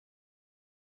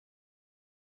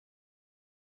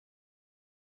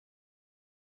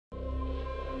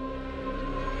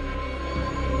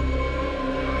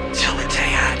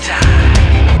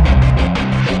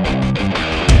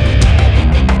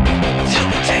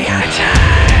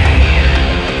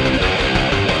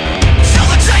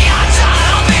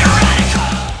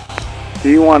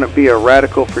you want to be a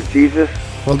radical for Jesus?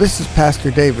 Well, this is Pastor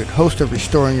David, host of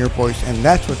Restoring Your Voice, and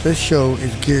that's what this show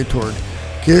is geared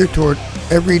toward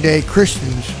everyday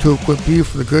Christians to equip you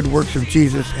for the good works of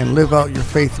Jesus and live out your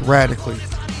faith radically.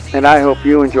 And I hope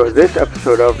you enjoy this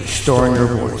episode of Restoring Your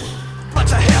Voice. But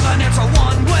to heaven it's a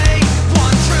one way,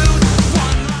 one truth,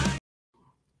 one life.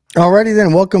 Alrighty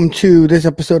then, welcome to this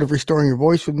episode of Restoring Your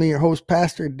Voice with me, your host,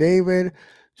 Pastor David.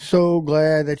 So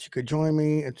glad that you could join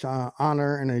me. It's an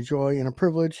honor and a joy and a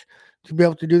privilege to be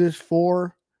able to do this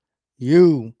for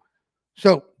you.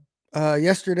 So, on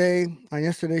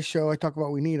yesterday's show, I talked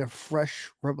about we need a fresh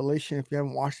revelation. If you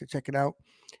haven't watched it, check it out.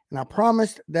 And I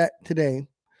promised that today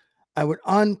I would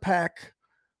unpack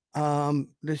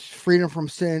this freedom from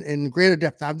sin in greater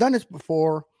depth. Now, I've done this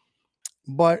before,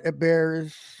 but it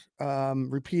bears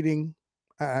repeating.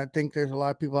 I think there's a lot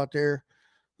of people out there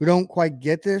who don't quite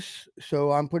get this.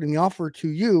 So I'm putting the offer to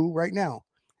you right now.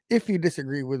 If you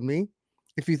disagree with me,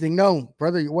 if you think, no,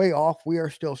 brother, you're way off, we are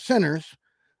still sinners.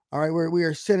 All right, we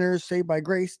are sinners saved by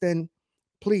grace, then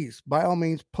please, by all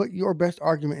means, put your best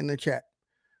argument in the chat.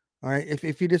 All right,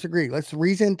 if you disagree, let's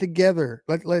reason together.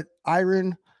 Let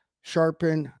iron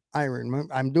sharpen iron.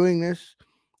 I'm doing this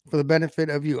for the benefit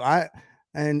of you. I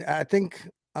think,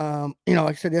 like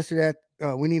I said yesterday,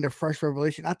 we need a fresh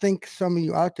revelation. I think some of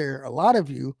you out there, a lot of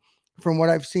you, from what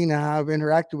I've seen and how I've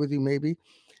interacted with you, maybe,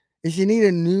 is you need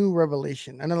a new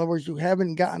revelation. In other words, you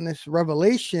haven't gotten this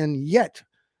revelation yet.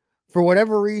 For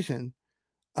whatever reason,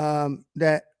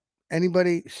 that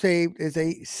anybody saved is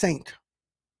a saint,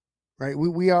 right?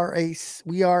 We are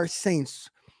saints.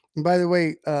 And by the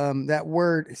way, that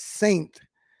word saint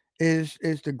is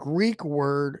the Greek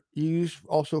word used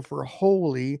also for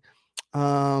holy.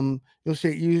 You'll see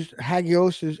it used.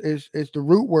 Hagios is the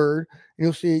root word.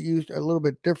 You'll see it used a little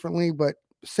bit differently, but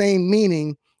same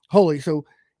meaning, holy. So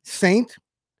saint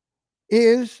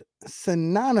is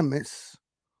synonymous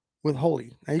with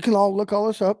holy. Now you can all look all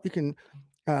this up. You can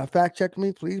fact check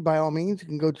me, please, by all means. You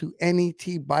can go to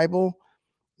netbible.org.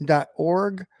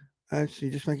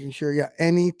 Just making sure,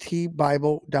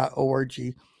 netbible.org.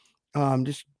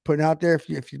 Just putting out there,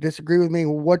 if you disagree with me,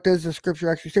 what does the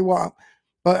scripture actually say? Well,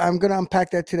 but I'm going to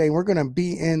unpack that today. We're going to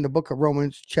be in the book of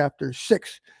Romans chapter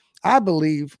 6. I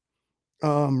believe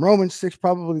Romans 6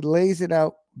 probably lays it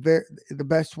out the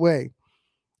best way.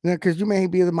 Because you may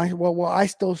be the mindset, well, I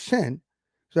still sin.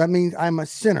 So that means I'm a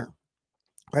sinner,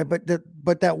 right? But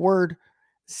that word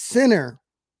sinner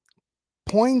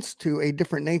points to a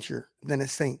different nature than a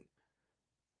saint.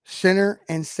 Sinner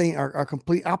and saint are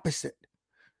complete opposite.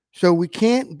 So we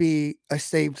can't be a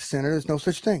saved sinner. There's no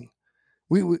such thing.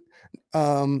 We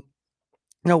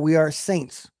are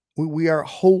saints. We are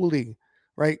holy,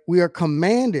 right? We are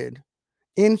commanded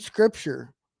in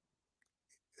Scripture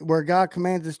where God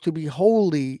commands us to be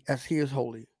holy as He is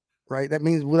holy, right? That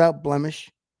means without blemish.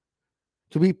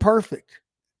 To be perfect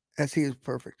as He is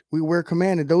perfect. We're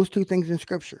commanded those two things in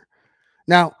Scripture.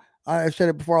 Now, I've said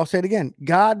it before, I'll say it again.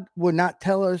 God would not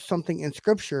tell us something in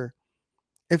Scripture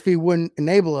if He wouldn't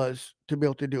enable us to be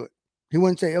able to do it. He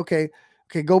wouldn't say, okay,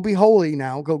 go be holy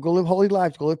now. Go live holy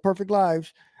lives. Go live perfect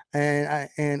lives. And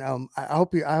I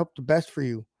hope the best for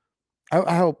you.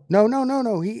 I hope.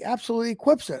 No. He absolutely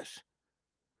equips us.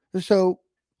 So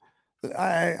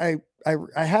I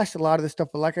hashed a lot of this stuff,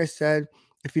 but like I said,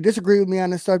 if you disagree with me on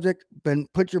this subject, then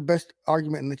put your best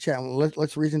argument in the chat.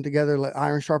 Let's reason together. Let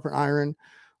iron sharpen iron.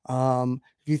 If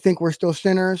you think we're still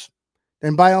sinners,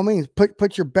 then by all means,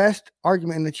 put your best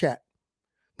argument in the chat.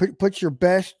 Put your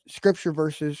best scripture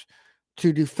verses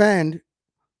to defend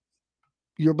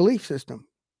your belief system.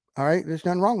 All right, there's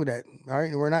nothing wrong with that. All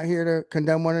right, we're not here to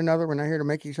condemn one another. We're not here to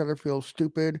make each other feel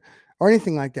stupid or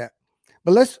anything like that.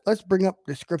 But let's bring up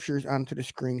the scriptures onto the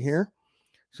screen here.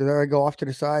 So there I go off to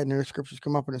the side, and their scriptures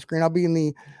come up on the screen. I'll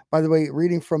be by the way,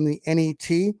 reading from the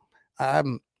NET.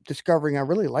 I'm discovering I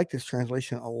really like this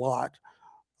translation a lot.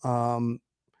 And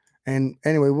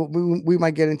anyway, we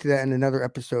might get into that in another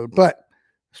episode. But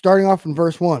starting off in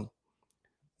verse 1,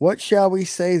 what shall we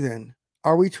say then?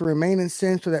 Are we to remain in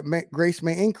sin so that grace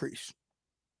may increase?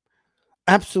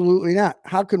 Absolutely not.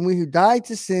 How can we who died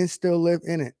to sin still live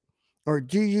in it? Or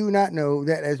do you not know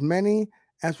that as many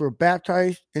as were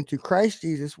baptized into Christ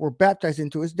Jesus were baptized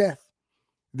into His death?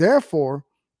 Therefore,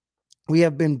 we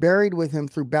have been buried with Him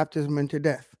through baptism into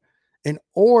death, in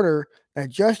order that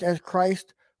just as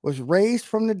Christ was raised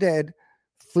from the dead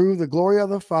through the glory of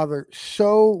the Father,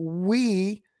 so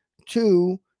we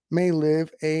too may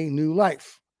live a new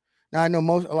life. Now, I know a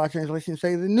lot of translations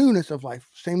say the newness of life,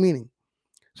 same meaning.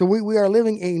 So we are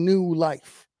living a new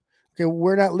life. Okay,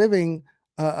 we're not living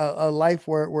a life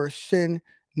where sin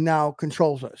now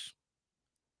controls us.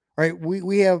 right?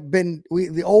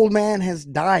 The old man has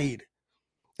died.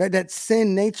 That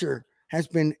sin nature has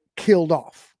been killed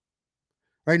off,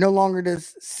 right? No longer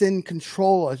does sin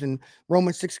control us. And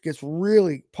Romans 6 gets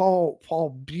really, Paul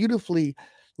beautifully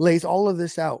lays all of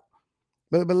this out.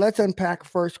 But let's unpack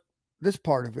first this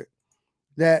part of it.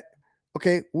 That,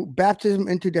 okay, baptism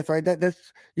into death, right?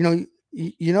 That's, you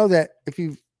know that if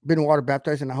you've been water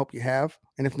baptized, and I hope you have,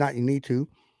 and if not, you need to,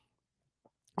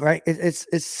 right?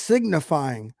 It's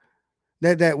signifying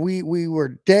that we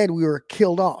were dead, we were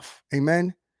killed off,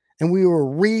 amen, and we were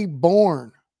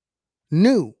reborn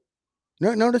new.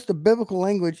 Notice the biblical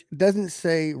language doesn't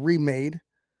say remade,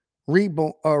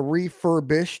 reborn,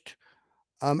 refurbished,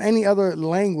 any other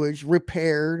language,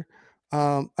 repaired.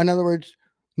 In other words,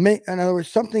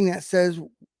 something that says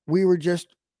we were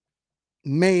just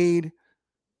made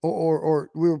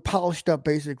or we were polished up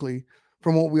basically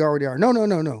from what we already are. No,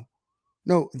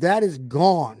 that is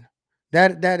gone.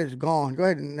 That is gone. Go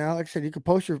ahead. And now, like I said, you can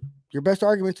post your best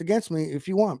arguments against me if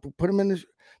you want. Put them in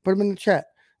the chat.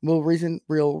 We'll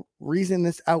reason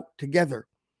this out together.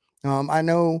 I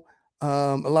know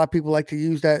a lot of people like to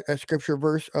use that scripture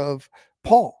verse of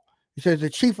Paul. He says the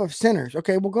chief of sinners.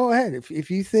 Okay, well, go ahead.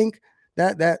 If you think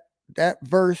that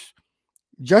verse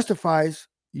justifies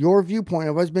your viewpoint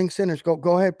of us being sinners,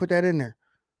 go ahead, put that in there,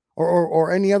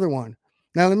 or any other one.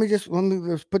 Now let me just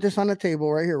put this on the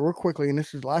table right here real quickly, and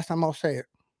this is the last time I'll say it.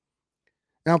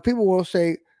 Now people will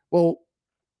say, well,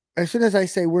 as soon as I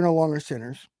say we're no longer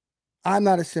sinners, I'm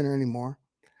not a sinner anymore,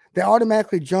 they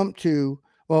automatically jump to,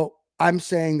 well, I'm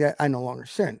saying that I no longer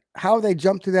sin. How they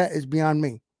jump to that is beyond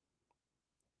me.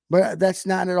 But that's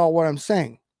not at all what I'm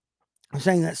saying. I'm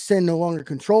saying that sin no longer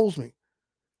controls me.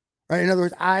 Right? In other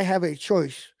words, I have a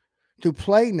choice to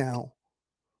play now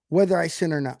whether I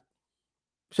sin or not.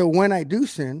 So when I do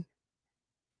sin,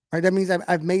 right, that means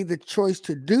I've made the choice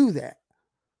to do that.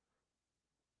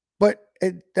 But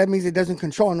that means it doesn't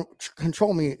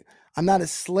control me. I'm not a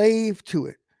slave to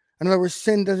it. In other words,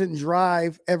 sin doesn't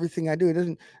drive everything I do. It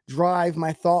doesn't drive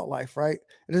my thought life, right?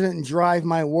 It doesn't drive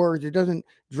my words. It doesn't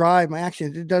drive my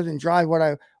actions. It doesn't drive what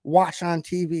I watch on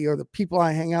TV or the people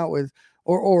I hang out with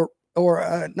or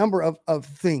a number of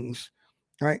things,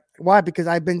 right? Why? Because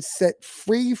I've been set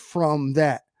free from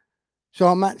that. So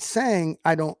I'm not saying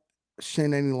I don't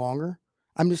sin any longer.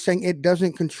 I'm just saying it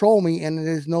doesn't control me and it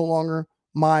is no longer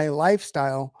my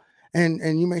lifestyle.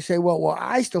 And you may say, well,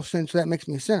 I still sin, so that makes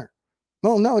me a sinner.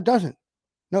 No, it doesn't.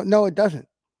 No, it doesn't.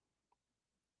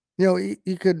 You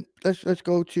could let's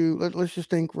go to let's just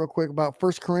think real quick about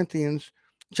 1 Corinthians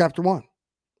chapter 1.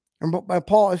 And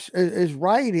Paul is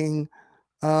writing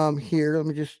here. Let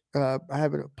me just I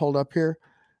have it pulled up here.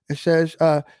 It says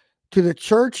to the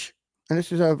church, and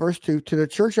this is verse 2, to the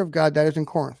church of God that is in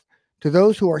Corinth, to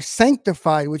those who are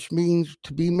sanctified, which means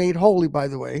to be made holy, by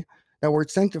the way, that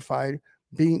word sanctified,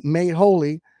 being made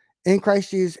holy in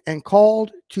Christ Jesus, and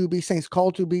called to be saints,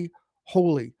 called to be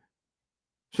holy.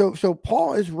 So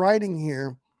Paul is writing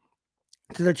here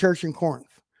to the church in Corinth,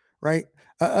 right?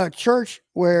 A church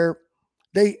where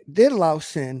they did allow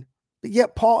sin, but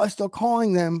yet Paul is still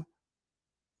calling them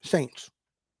saints.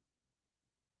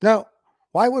 Now,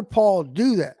 why would Paul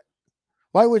do that?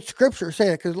 Why would Scripture say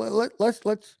that? Because let's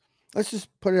just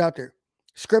put it out there.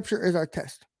 Scripture is our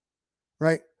test,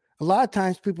 right? A lot of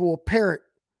times people will parrot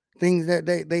things that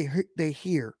they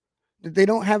hear, that they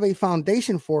don't have a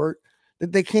foundation for it,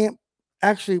 that they can't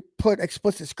actually put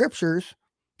explicit scriptures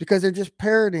because they're just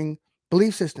parroting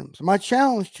belief systems. My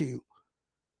challenge to you,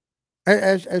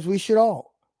 as we should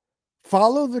all,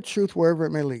 follow the truth wherever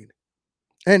it may lead.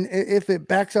 And if it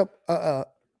backs up a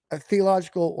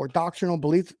theological or doctrinal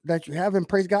belief that you have, then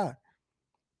praise God.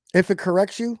 If it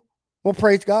corrects you, well,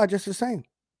 praise God just the same.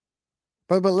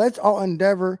 But let's all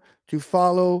endeavor to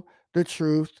follow the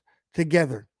truth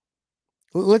together.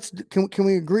 Can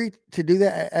we agree to do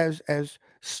that as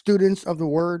students of the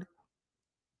word,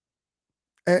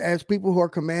 as people who are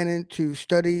commanded to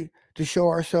study, to show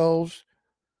ourselves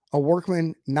a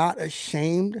workman not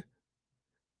ashamed?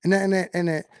 And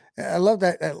I love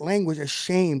that language,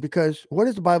 ashamed, because what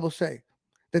does the Bible say?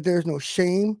 That there is no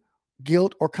shame,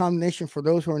 guilt, or condemnation for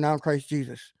those who are now in Christ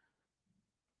Jesus.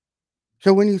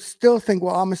 So when you still think,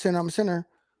 well, I'm a sinner,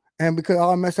 and because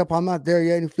I messed up, I'm not there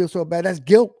yet, and you feel so bad, that's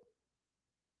guilt.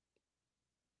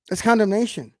 That's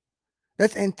condemnation.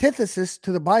 That's antithesis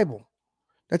to the Bible.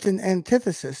 That's an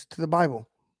antithesis to the Bible.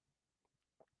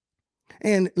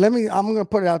 And I'm going to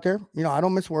put it out there. I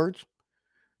don't miss words.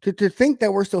 To think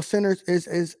that we're still sinners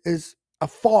is a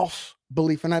false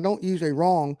belief. And I don't use a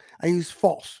wrong. I use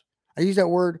false. I use that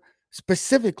word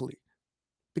specifically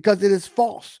because it is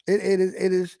false. It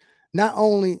is not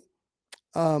only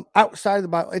outside of the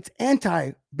Bible. It's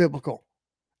anti-biblical.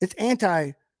 It's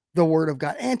anti the Word of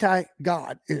God,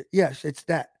 anti-God. Yes, it's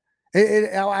that.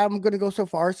 I'm going to go so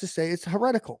far as to say it's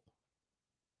heretical.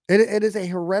 It is a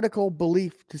heretical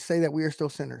belief to say that we are still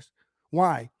sinners.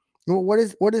 Why? Well, what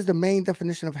is the main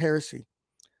definition of heresy?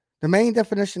 The main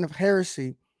definition of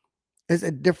heresy is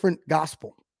a different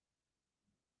gospel.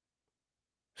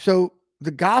 So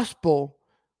the gospel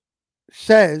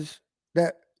says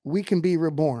that we can be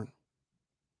reborn,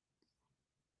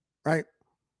 right?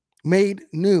 Made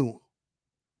new.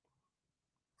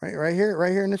 Right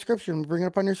here in the scripture. I'm bringing it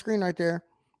up on your screen right there.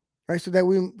 Right, so that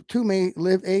we too may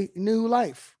live a new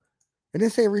life. It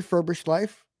didn't say a refurbished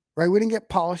life, right? We didn't get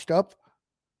polished up.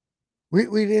 We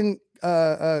didn't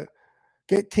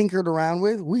get tinkered around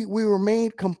with. We were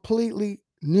made completely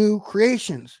new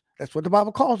creations. That's what the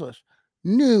Bible calls us.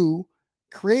 New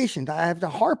creations. I have to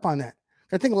harp on that.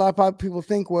 I think a lot of people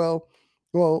think, well,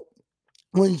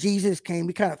 when Jesus came,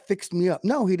 he kind of fixed me up.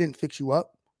 No, he didn't fix you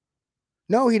up.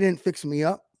 No, he didn't fix me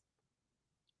up.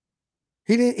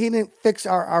 He didn't fix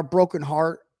our broken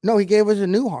heart. No, he gave us a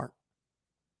new heart.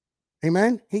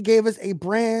 Amen. He gave us a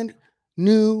brand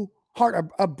new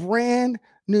heart, a brand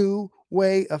new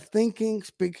way of thinking,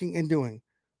 speaking, and doing.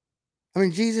 I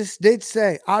mean, Jesus did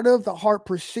say, out of the heart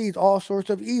proceeds all sorts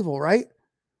of evil, right?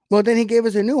 Well, then he gave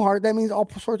us a new heart. That means all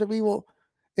sorts of evil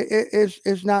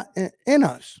is not in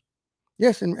us.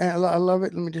 Yes, and I love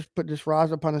it. Let me just put this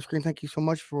Roz up on the screen. Thank you so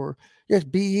much for, yes,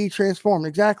 be ye transformed.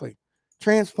 Exactly.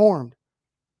 Transformed.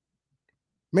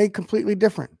 Made completely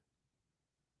different.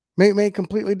 Made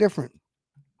completely different.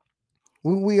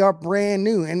 We are brand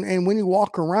new. And when you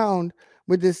walk around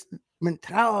with this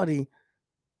mentality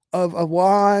of well,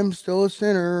 I'm still a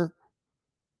sinner,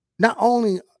 not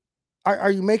only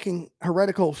are you making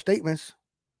heretical statements,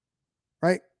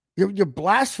 right? You're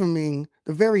blaspheming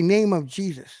the very name of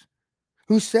Jesus,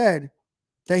 who said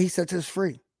that he sets us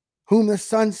free. Whom the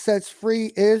Son sets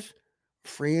free is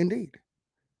free indeed.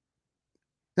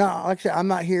 Now, like I said, I'm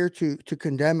not here to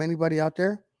condemn anybody out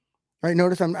there, right?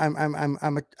 Notice I'm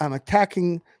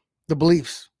attacking the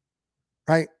beliefs,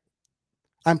 right?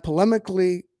 I'm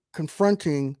polemically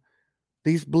confronting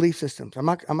these belief systems. I'm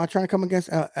not trying to come against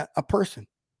a person,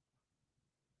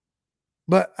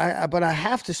 but I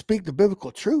have to speak the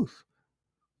biblical truth.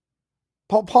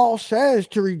 Paul says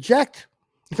to reject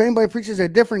if anybody preaches a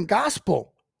different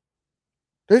gospel.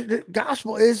 The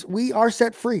gospel is we are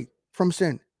set free from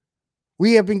sin.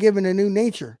 We have been given a new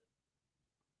nature.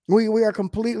 We are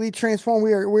completely transformed.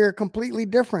 We are completely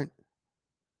different.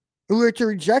 We are to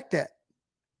reject that.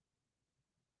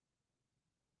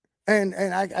 And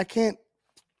I can't,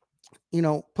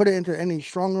 put it into any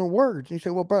stronger words. And you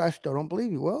say, well, brother, I still don't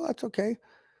believe you. Well, that's okay.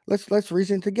 Let's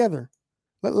reason together.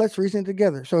 Let's reason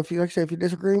together. So if you if you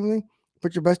disagree with me,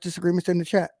 put your best disagreements in the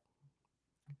chat.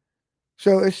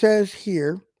 So it says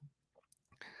here,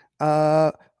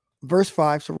 verse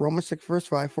 5, so Romans 6, verse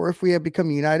 5, for if we have become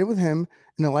united with him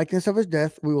in the likeness of his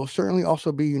death, we will certainly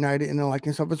also be united in the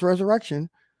likeness of his resurrection.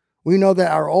 We know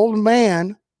that our old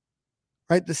man,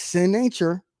 right, the sin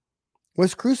nature,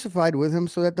 was crucified with him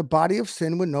so that the body of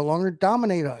sin would no longer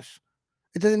dominate us.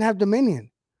 It doesn't have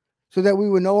dominion, so that we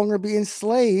would no longer be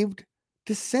enslaved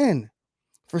to sin.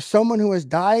 For someone who has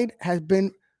died has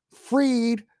been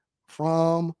freed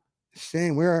from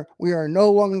sin. We are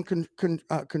no longer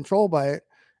controlled by it.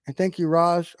 And thank you,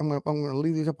 Raj. I'm gonna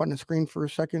leave these up on the screen for a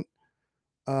second.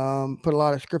 Put a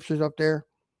lot of scriptures up there.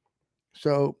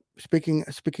 So speaking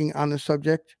on the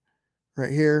subject,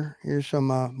 right here. Here's some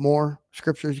more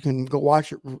scriptures. You can go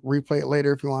watch it, replay it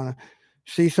later if you want to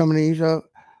see some of these.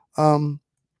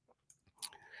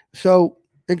 So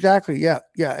exactly, yeah.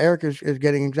 Eric is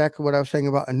getting exactly what I was saying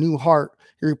about a new heart.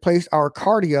 He replaced our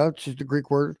cardia, which is the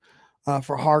Greek word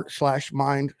for heart /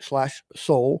 mind /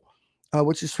 soul,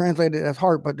 which is translated as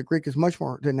heart, but the Greek is much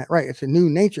more than that, right? It's a new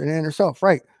nature, an inner self,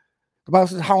 right? The Bible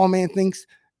says, "How a man thinks,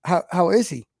 how is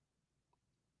he?"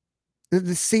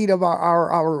 The seed of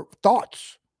our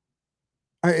thoughts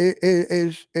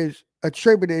is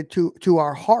attributed to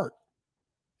our heart.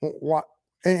 What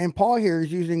and Paul here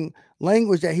is using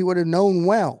language that he would have known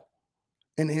well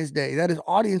in his day, that his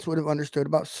audience would have understood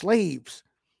about slaves.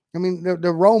 I mean,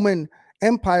 the Roman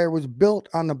Empire was built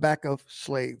on the back of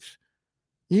slaves.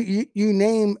 You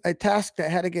name a task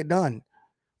that had to get done,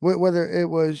 whether it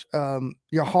was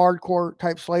your hardcore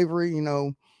type slavery,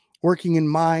 working in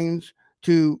mines,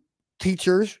 to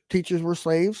teachers were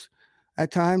slaves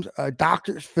at times.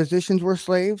 Doctors, physicians were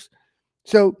slaves.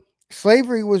 So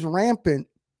slavery was rampant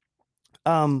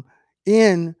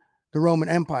in the Roman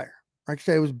Empire. Like I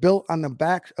said, it was built on the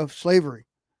backs of slavery.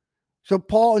 So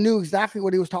Paul knew exactly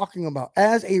what he was talking about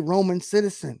as a Roman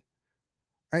citizen.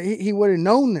 Right? He would have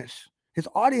known this. His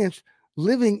audience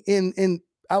living in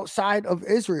outside of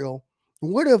Israel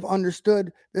would have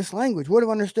understood this language, would have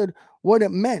understood what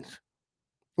it meant.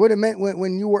 What it meant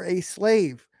when you were a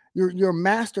slave. Your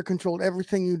master controlled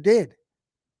everything you did.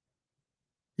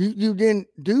 You didn't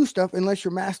do stuff unless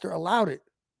your master allowed it.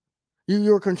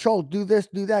 You were controlled. Do this,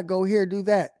 do that, go here, do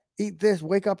that. Eat this,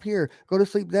 wake up here, go to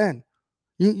sleep then.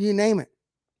 You name it.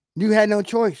 You had no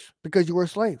choice because you were a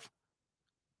slave.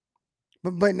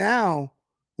 But now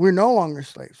we're no longer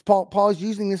slaves. Paul's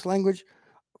using this language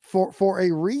for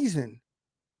a reason.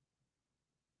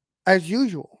 As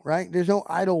usual, right? There's no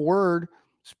idle word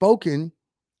spoken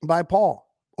by Paul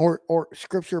or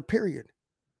scripture, period.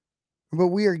 But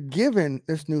we are given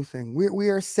this new thing. We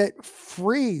are set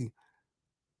free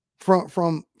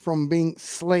from being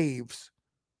slaves.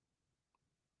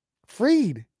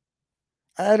 Freed.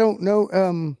 I don't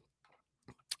know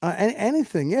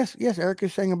anything. Yes, Eric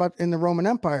is saying about in the Roman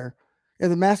Empire. Yeah,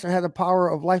 the master had the power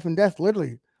of life and death,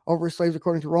 literally, over slaves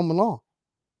according to Roman law.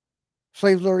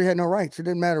 Slaves literally had no rights. It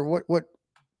didn't matter what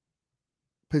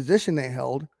position they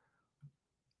held,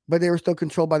 but they were still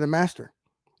controlled by the master.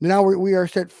 Now we are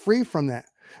set free from that.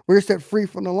 We're set free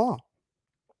from the law.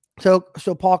 So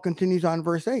Paul continues on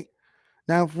verse 8.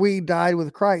 Now, if we died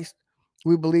with Christ,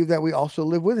 we believe that we also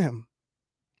live with him.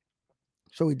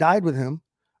 So we died with him.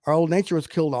 Our old nature was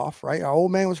killed off, right? Our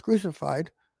old man was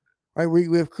crucified, right?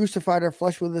 We have crucified our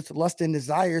flesh with its lust and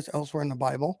desires elsewhere in the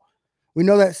Bible. We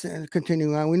know that,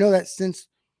 continuing on, we know that since,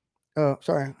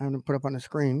 sorry, I'm going to put up on the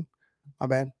screen. My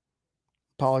bad.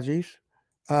 Apologies.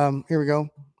 Here we go.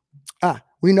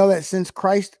 We know that since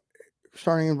Christ,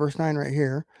 starting in verse 9 right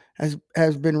here,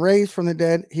 has been raised from the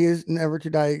dead, he is never to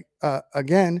die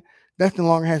again. Death no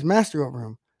longer has mastery over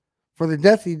him. For the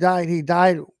death he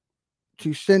died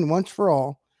to sin once for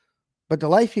all, but the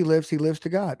life he lives to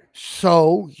God.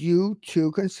 So you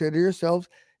too consider yourselves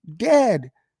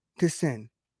dead to sin,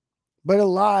 but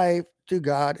alive to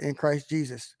God in Christ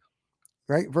Jesus.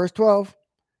 Right? Verse 12.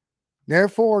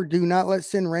 Therefore, do not let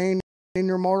sin reign in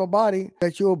your mortal body,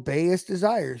 that you obey its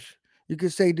desires. You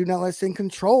could say, do not let sin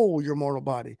control your mortal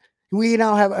body. We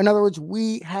now have, in other words,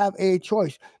 we have a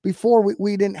choice. Before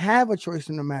we didn't have a choice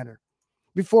in the matter.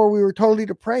 Before we were totally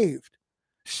depraved.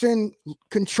 Sin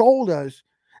controlled us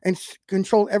and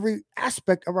controlled every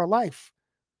aspect of our life.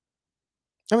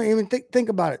 I mean, even think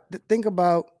about it. Think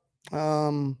about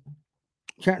the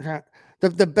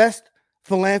best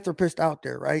philanthropist out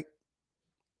there, right?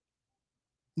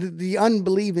 The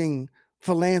unbelieving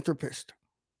philanthropist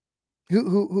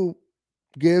who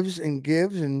gives,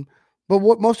 but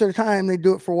what most of the time they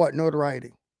do it for what?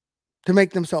 Notoriety, to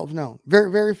make themselves known.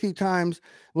 Very, very few times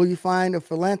will you find a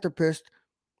philanthropist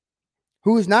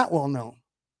who is not well known.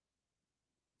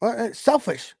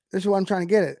 Selfish. This is what I'm trying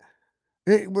to get at.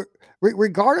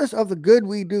 Regardless of the good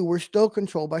we do, we're still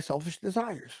controlled by selfish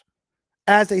desires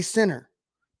as a sinner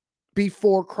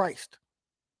before Christ,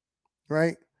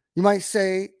 right? You might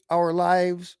say our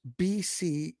lives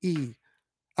BCE.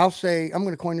 I'll say, I'm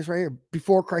going to coin this right here,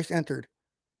 before Christ entered.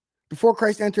 Before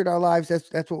Christ entered our lives,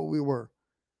 that's what we were.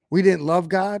 We didn't love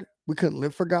God. We couldn't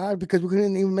live for God because we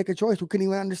couldn't even make a choice. We couldn't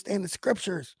even understand the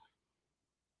scriptures.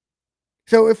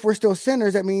 So if we're still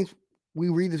sinners, that means we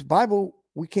read this Bible,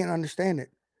 we can't understand it.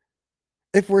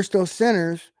 If we're still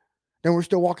sinners, then we're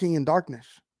still walking in darkness.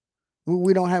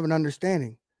 We don't have an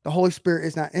understanding. The Holy Spirit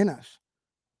is not in us.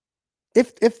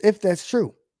 If that's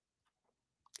true,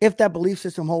 if that belief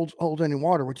system holds any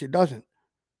water, which it doesn't.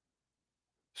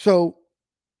 So,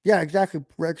 yeah, exactly.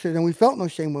 Rex says, and we felt no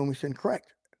shame when we sinned.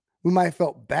 Correct. We might have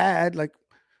felt bad, like,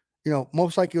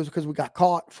 most likely it was because we got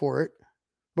caught for it,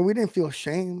 but we didn't feel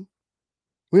shame.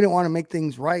 We didn't want to make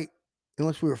things right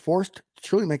unless we were forced to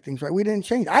truly make things right. We didn't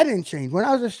change. I didn't change. When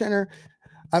I was a sinner,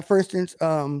 for instance,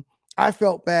 I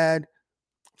felt bad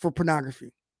for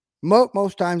pornography.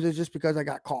 Most times it's just because I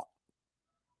got caught,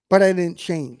 but I didn't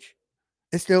change.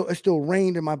 It still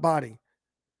reigned in my body.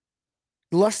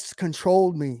 Lust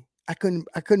controlled me. I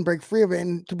couldn't break free of it.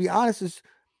 And to be honest,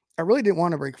 I really didn't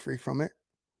want to break free from it.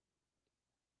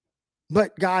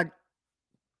 But that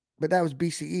was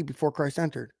BCE, before Christ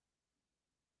entered.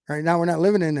 Right now we're not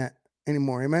living in that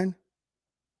anymore. Amen.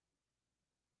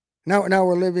 Now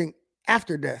we're living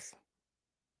after death,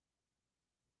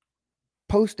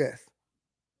 post death,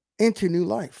 into new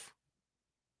life.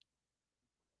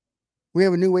 We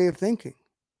have a new way of thinking.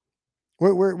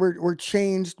 We're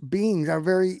changed beings.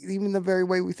 Even the very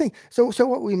way we think. So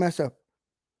what we mess up?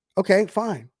 Okay,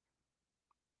 fine.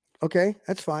 Okay,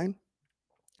 that's fine.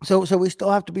 So we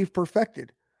still have to be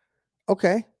perfected.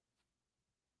 Okay.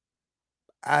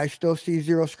 I still see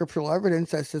zero scriptural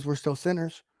evidence that says we're still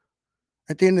sinners.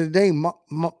 At the end of the day,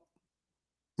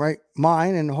 right,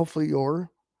 mine and hopefully your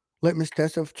litmus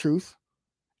test of truth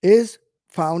is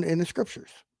found in the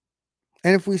scriptures.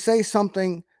 And if we say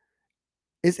something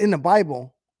is in the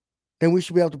Bible, then we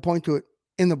should be able to point to it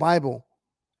in the Bible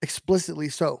explicitly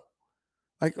so.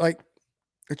 Like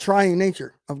the triune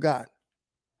nature of God.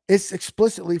 It's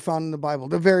explicitly found in the Bible.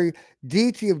 The very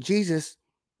deity of Jesus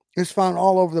is found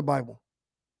all over the Bible.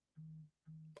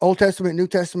 Old Testament, New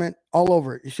Testament, all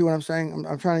over it. You see what I'm saying?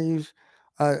 I'm trying to use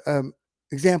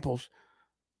examples.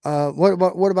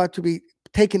 What about to be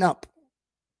taken up?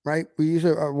 Right? We use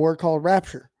a word called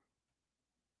rapture.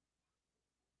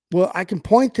 Well, I can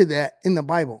point to that in the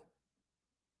Bible.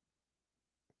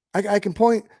 I can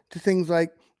point to things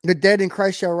like the dead in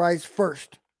Christ shall rise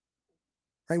first.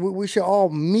 Right? We shall all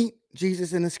meet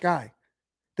Jesus in the sky.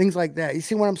 Things like that. You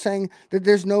see what I'm saying? That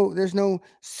there's no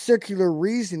circular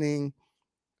reasoning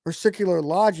or circular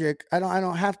logic. I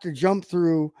don't have to jump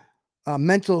through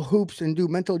mental hoops and do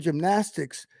mental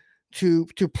gymnastics to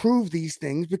prove these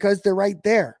things because they're right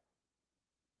there.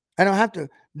 I don't have to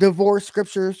divorce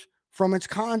scriptures from its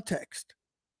context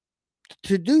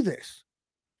to do this.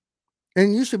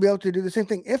 And you should be able to do the same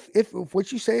thing if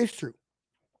what you say is true.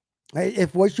 Right?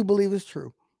 If what you believe is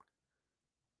true,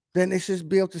 then it should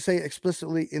be able to say it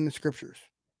explicitly in the scriptures.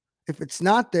 If it's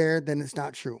not there, then it's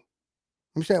not true.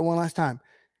 Let me say it one last time.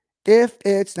 If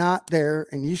it's not there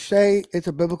and you say it's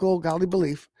a biblical, godly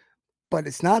belief, but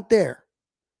it's not there,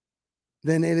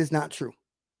 then it is not true.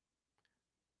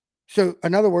 So,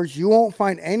 in other words, you won't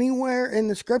find anywhere in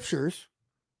the scriptures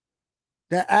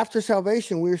that after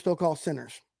salvation we are still called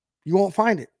sinners. You won't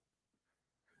find it.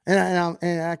 And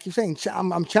I keep saying,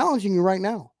 I'm challenging you right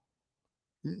now.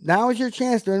 Now is your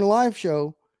chance during the live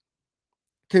show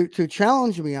to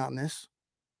challenge me on this,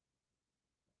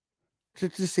 to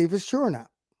see if it's true or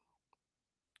not.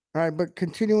 All right, but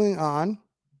continuing on,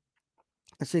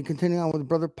 continuing on with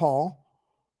Brother Paul,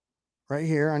 right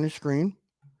here on the screen.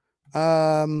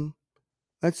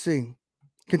 Let's see.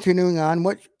 Continuing on,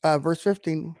 verse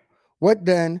 15? What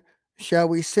then? Shall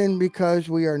we sin because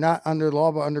we are not under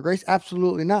law but under grace?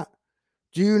 Absolutely not.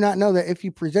 Do you not know that if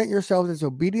you present yourselves as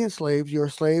obedient slaves, you are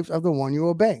slaves of the one you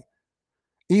obey,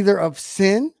 either of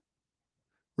sin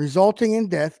resulting in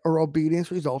death or obedience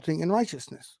resulting in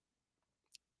righteousness?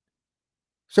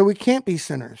 So we can't be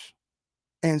sinners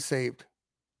and saved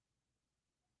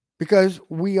because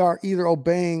we are either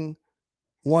obeying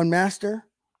one master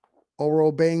or we're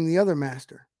obeying the other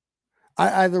master.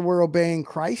 Either we're obeying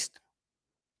Christ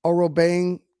or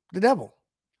obeying the devil.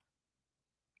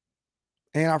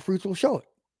 And our fruits will show it.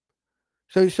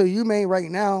 So you may right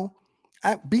now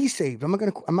be saved. I'm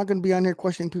not gonna be on here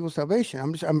questioning people's salvation.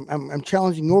 I'm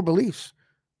challenging your beliefs.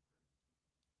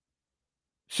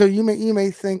 So you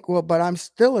may think, well, but I'm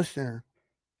still a sinner.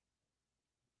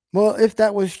 Well, if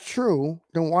that was true,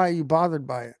 then why are you bothered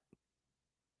by it?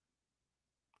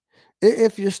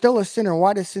 If you're still a sinner,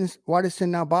 why does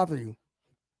sin now bother you?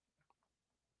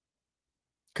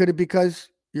 Could it because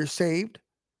you're saved?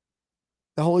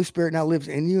 The Holy Spirit now lives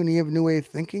in you and you have a new way of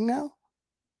thinking now?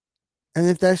 And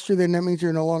if that's true, then that means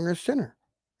you're no longer a sinner.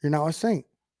 You're now a saint.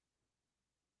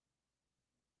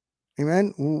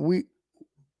 Amen.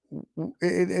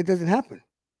 It doesn't happen.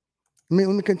 Let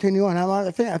me continue on.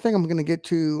 I think I'm going to get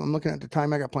to. I'm looking at the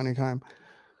time. I got plenty of time.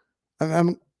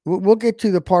 We'll get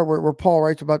to the part where Paul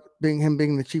writes about him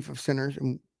being the chief of sinners,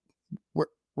 and we're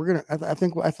gonna. I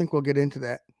think we'll get into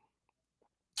that.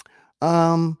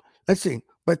 Let's see.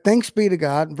 But thanks be to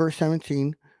God, verse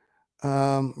 17,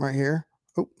 right here.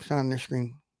 Oh, it's not on their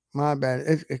screen. My bad.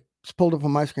 It's pulled up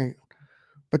on my screen.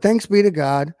 But thanks be to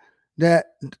God that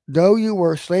though you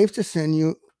were slaves to sin,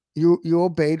 you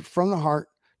obeyed from the heart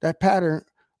that pattern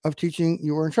of teaching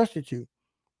you were entrusted to.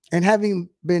 And having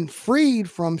been freed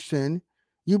from sin,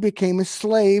 you became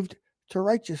enslaved to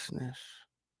righteousness.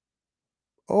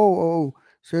 So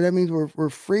that means we're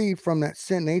freed from that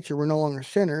sin nature. We're no longer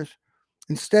sinners.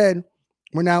 Instead,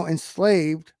 we're now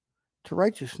enslaved to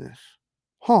righteousness.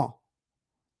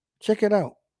 Check it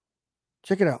out.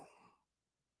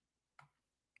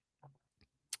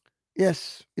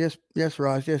 Yes,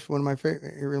 Roz. Yes, one of my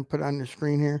favorite. You're going to put it on the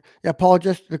screen here. Yeah, Paul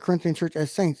addressed the Corinthian church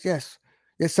as saints. Yes,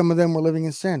 some of them were living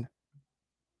in sin.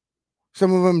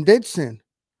 Some of them did sin.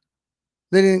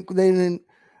 They didn't.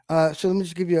 So let me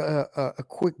just give you a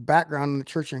quick background on the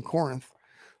church in Corinth.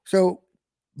 So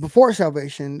before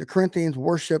salvation, the Corinthians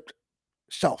worshipped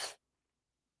self.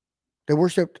 They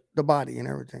worshipped the body and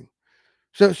everything.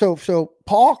 So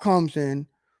Paul comes in,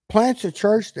 plants a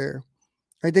church there.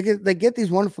 Right? They get these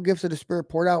wonderful gifts of the Spirit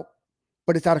poured out,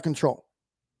 but it's out of control.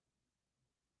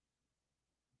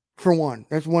 for one.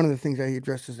 That's one of the things that he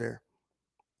addresses there.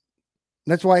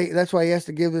 That's why he has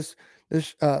to give this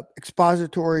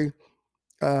expository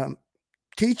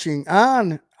teaching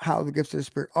on how the gifts of the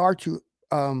Spirit are to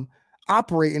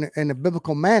operate in a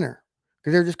biblical manner,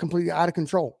 because they're just completely out of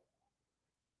control.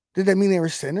 Did that mean they were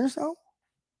sinners, though?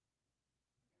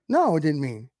 No, it didn't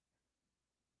mean.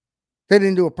 They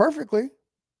didn't do it perfectly,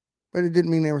 but it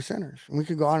didn't mean they were sinners. And we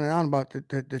could go on and on about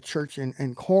the church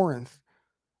in Corinth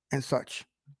and such.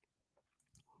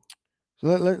 So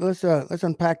let's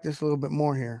unpack this a little bit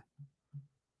more here.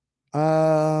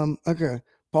 Okay.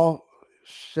 Paul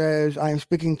says, I am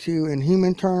speaking to you in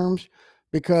human terms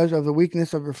because of the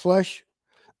weakness of your flesh.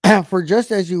 For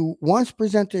just as you once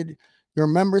presented your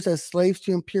members as slaves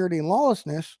to impurity and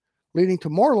lawlessness, leading to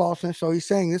more lawlessness. So he's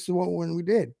saying this is what when we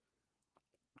did.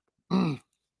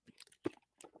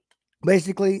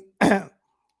 Basically,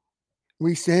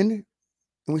 we sinned,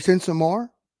 and we sinned some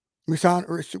more. We surrounded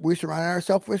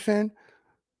ourselves with sin.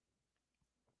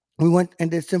 We went and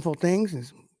did sinful things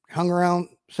and hung around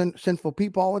sinful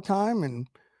people all the time. And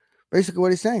basically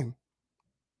what he's saying.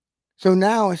 So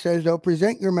now it says, though,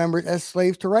 present your members as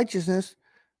slaves to righteousness,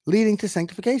 leading to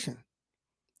sanctification.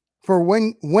 For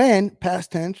when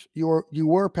past tense, you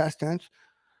were past tense,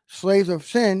 slaves of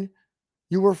sin,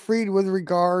 you were freed with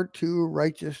regard to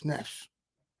righteousness.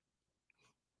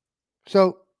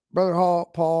 So, Brother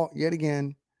Paul, yet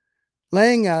again,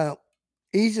 laying out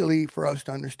easily for us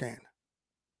to understand.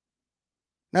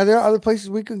 Now, there are other places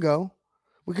we could go.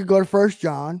 We could go to 1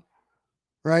 John,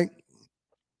 right?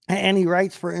 And he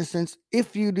writes, for instance,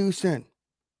 if you do sin,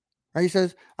 right? He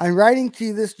says, I'm writing to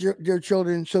you this, dear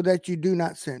children, so that you do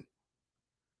not sin.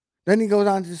 Then he goes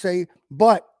on to say,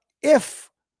 but if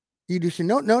you do sin.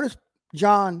 Notice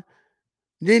John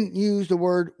didn't use the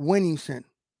word when you sin,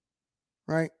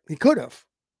 right? He could have,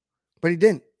 but he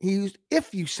didn't. He used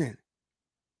if you sin.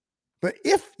 But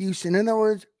if you sin, in other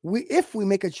words, if we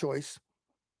make a choice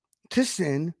to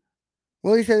sin,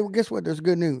 well, he said, well, guess what? There's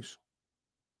good news.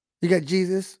 You got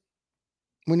Jesus.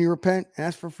 When you repent,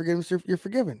 ask for forgiveness, you're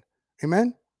forgiven.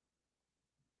 Amen?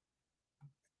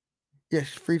 Yes,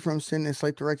 free from sin and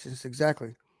slave to righteousness.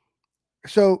 Exactly.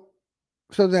 So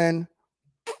then,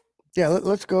 yeah,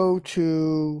 let's go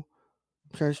to,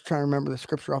 I'm just trying to remember the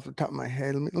scripture off the top of my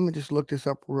head. Let me just look this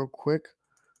up real quick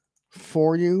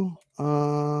for you.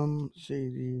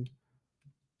 See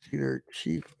either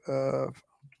chief of,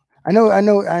 I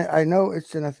know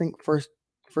it's in, I think first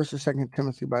or second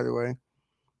Timothy, by the way.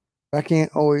 I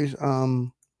can't always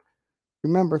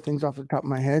remember things off the top of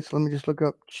my head. So let me just look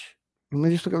up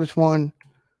this one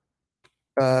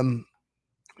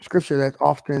scripture that's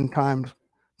oftentimes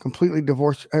completely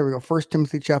divorced. There we go. 1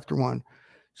 Timothy chapter 1.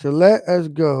 So let us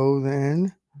go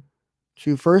then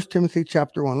to 1 Timothy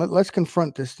chapter 1. Let's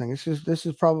confront this thing. This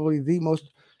is probably the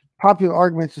most popular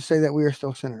argument to say that we are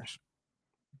still sinners.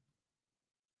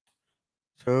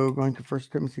 So going to 1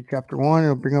 Timothy chapter 1,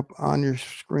 it'll bring up on your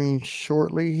screen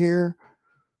shortly here.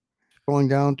 Going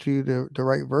down to the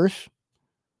right verse.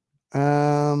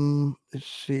 Let's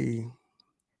see.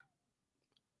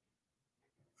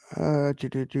 Here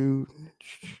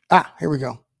we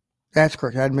go. That's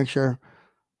correct. I had to make sure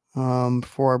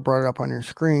before I brought it up on your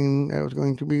screen that it was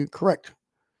going to be correct.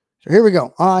 So here we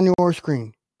go on your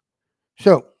screen.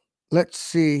 So let's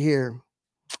see here.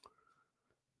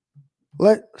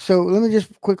 Let me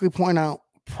just quickly point out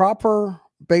proper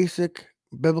basic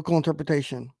biblical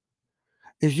interpretation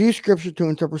is use scripture to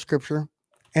interpret scripture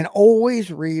and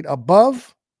always read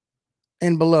above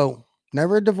and below.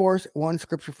 Never divorce one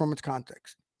scripture from its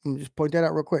context. Let me just point that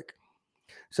out real quick.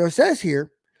 So it says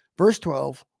here, verse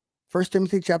 12, 1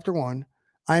 Timothy chapter 1,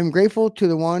 I am grateful to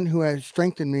the one who has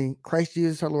strengthened me, Christ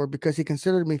Jesus our Lord, because he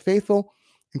considered me faithful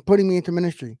in putting me into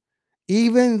ministry,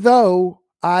 even though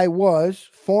I was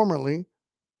formerly,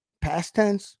 past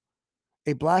tense,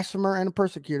 a blasphemer and a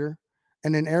persecutor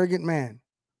and an arrogant man.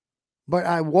 But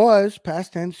I was,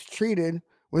 past tense, treated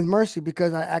with mercy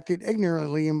because I acted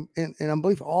ignorantly in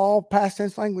unbelief. All past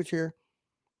tense language here.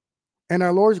 And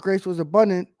our Lord's grace was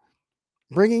abundant,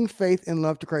 bringing faith and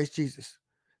love to Christ Jesus.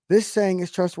 This saying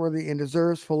is trustworthy and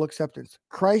deserves full acceptance.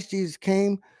 Christ Jesus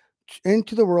came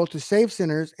into the world to save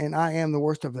sinners, and I am the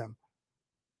worst of them.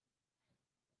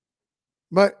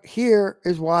 But here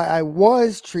is why I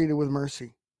was treated with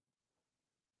mercy.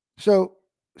 So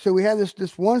we have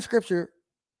this one scripture,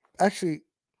 actually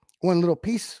one little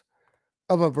piece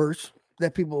of a verse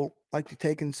that people like to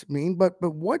take and mean, but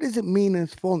what does it mean in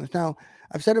its fullness? Now,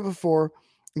 I've said it before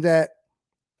that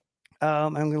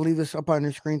I'm going to leave this up on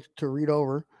your screen to read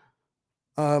over.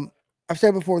 I've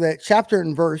said before that chapter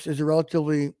and verse is a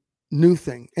relatively new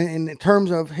thing in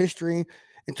terms of history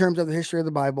in terms of the history of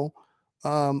the Bible,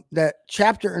 that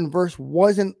chapter and verse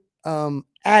wasn't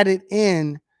added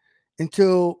in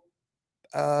until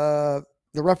the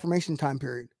Reformation time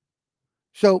period.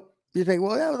 So you think,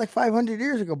 well, that was like 500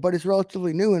 years ago, but it's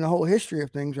relatively new in the whole history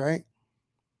of things, right?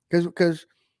 Because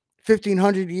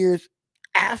 1,500 years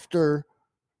after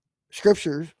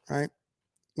scriptures, right,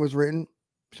 was written.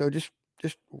 So just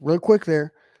real quick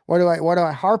there. Why do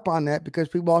I harp on that? Because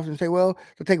people often say, well,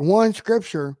 they'll take one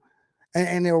scripture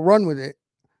and they'll run with it,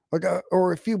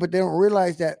 or a few, but they don't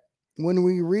realize that when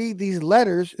we read these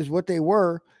letters, is what they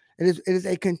were. It is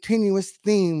a continuous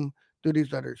theme through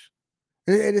these letters.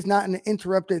 It is not an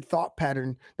interrupted thought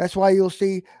pattern. That's why you'll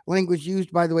see language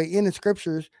used, by the way, in the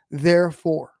scriptures,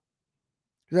 therefore.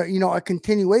 A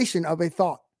continuation of a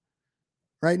thought,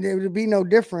 right? It would be no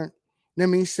different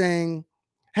than me saying,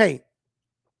 hey,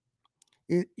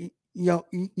 you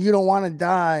don't want to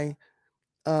die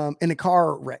in a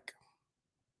car wreck.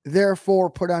 Therefore,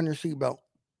 put on your seatbelt.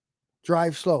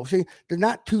 Drive slow. See, they're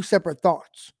not two separate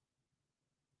thoughts,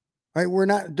 right? We're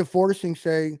not divorcing,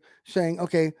 saying,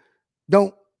 okay,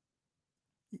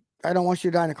 I don't want you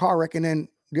to die in a car wreck. And then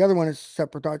the other one is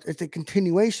separate thoughts. It's a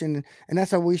continuation. And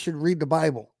that's how we should read the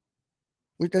Bible.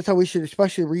 That's how we should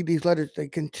especially read these letters, a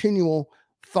continual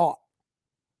thought.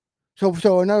 So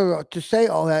to say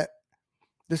all that,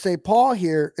 to say Paul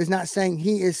here is not saying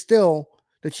he is still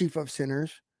the chief of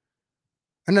sinners.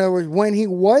 In other words, when he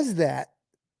was that,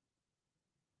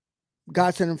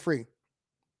 God set him free.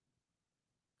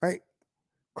 Right?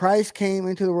 Christ came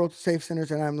into the world to save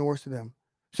sinners, and I'm the worst of them.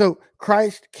 So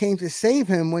Christ came to save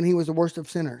him when he was the worst of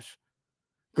sinners.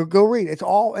 Go read. It's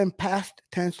all in past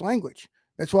tense language.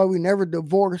 That's why we never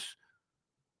divorce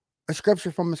a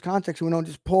scripture from its context. We don't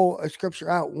just pull a scripture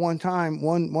out one time,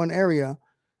 one area.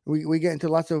 We get into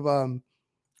lots of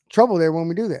trouble there when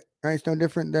we do that. Right? It's no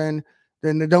different than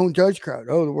the don't judge crowd.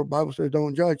 Oh, the word Bible says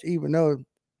don't judge, even though it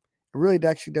really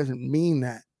actually doesn't mean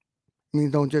that. It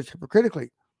means don't judge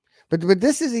hypocritically. But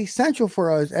this is essential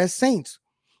for us as saints.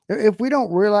 If we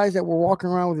don't realize that we're walking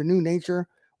around with a new nature,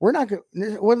 we're not going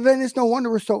to, well, then it's no wonder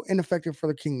we're so ineffective for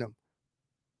the kingdom.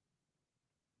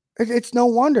 It's no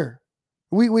wonder.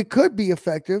 We could be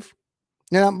effective.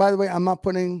 Now, by the way, I'm not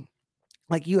putting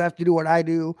like you have to do what I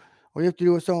do or you have to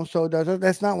do what so-and-so does.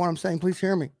 That's not what I'm saying. Please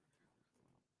hear me.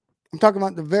 I'm talking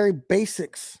about the very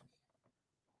basics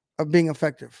of being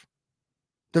effective.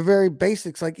 The very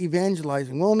basics like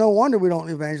evangelizing. Well, no wonder we don't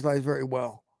evangelize very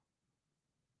well.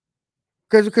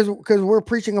 Because we're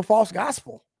preaching a false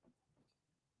gospel.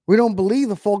 We don't believe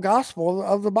the full gospel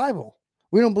of the Bible.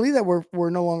 We don't believe that we're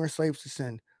no longer slaves to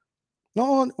sin.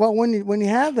 No, well, when you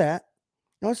have that,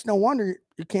 it's no wonder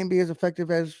you can't be as effective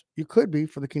as you could be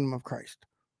for the kingdom of Christ.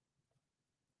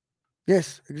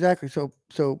 Yes, exactly.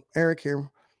 So Eric here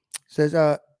says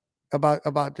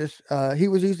about this. He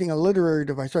was using a literary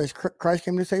device. Sorry, Christ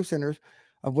came to save sinners,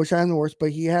 of which I am the worst,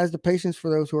 but he has the patience for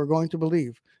those who are going to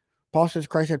believe. Paul says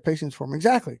Christ had patience for him.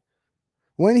 Exactly.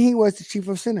 When he was the chief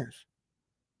of sinners,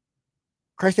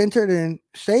 Christ entered in,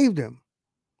 saved him.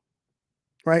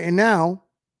 Right? And now,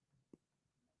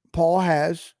 Paul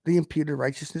has the imputed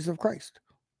righteousness of Christ.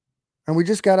 And we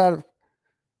just got out of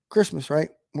Christmas, right?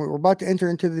 We're about to enter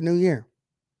into the new year.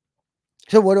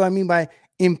 So what do I mean by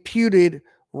imputed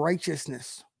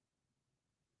righteousness?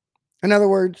 In other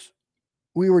words,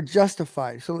 we were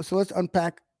justified. So let's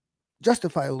unpack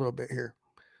justify a little bit here.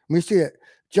 We see it.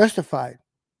 Justified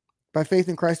by faith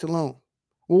in Christ alone.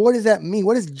 Well, what does that mean?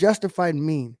 What does justified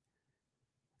mean?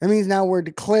 That means now we're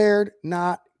declared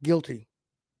not guilty.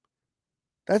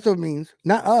 That's what it means.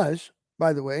 Not us,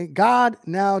 by the way. God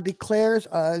now declares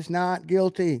us not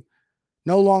guilty.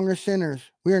 No longer sinners.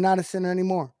 We are not a sinner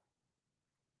anymore.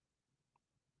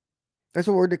 That's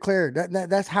what we're declared.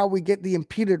 That's how we get the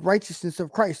imputed righteousness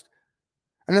of Christ.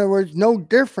 In other words, no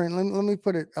different. Let me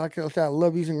put it like I said, I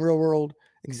love using real world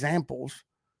examples.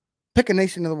 Pick a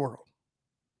nation of the world.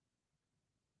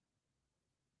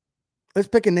 Let's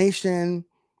pick a nation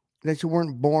that you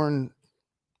weren't born,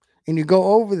 and you go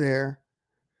over there,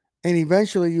 and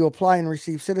eventually you apply and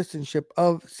receive citizenship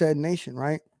of said nation,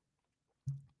 right?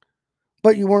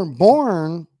 But you weren't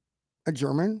born a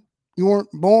German. You weren't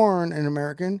born an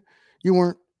American. You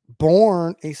weren't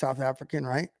born a South African,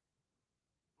 right?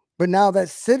 But now that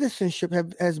citizenship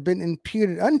has been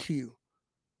imputed unto you.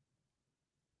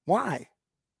 Why?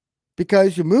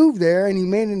 Because you moved there and you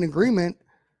made an agreement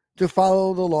to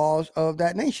follow the laws of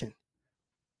that nation,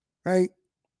 right?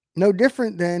 No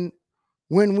different than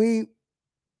when we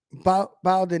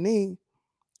bowed the knee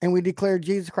and we declared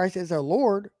Jesus Christ as our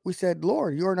Lord. We said,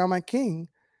 Lord, you are now my King.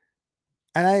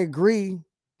 And I agree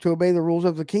to obey the rules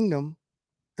of the kingdom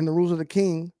and the rules of the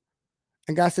King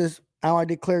And God says, now I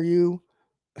declare you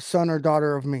a son or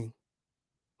daughter of me.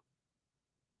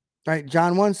 Right?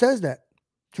 John 1 says that.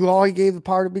 To all he gave the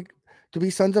power to be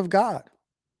sons of God.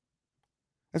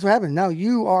 That's what happens. Now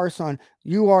you are a son.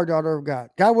 You are a daughter of God.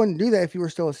 God wouldn't do that if you were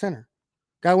still a sinner.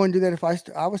 God wouldn't do that if I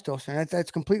was still a sinner.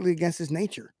 That's completely against his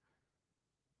nature.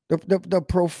 The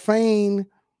profane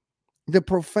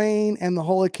and the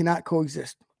holy cannot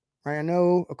coexist. Right? I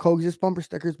know a coexist bumper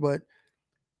stickers, but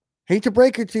hate to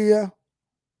break it to you,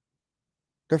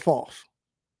 they're false.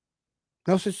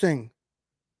 No such thing.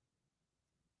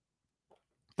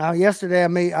 Now, yesterday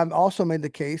I also made the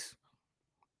case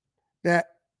that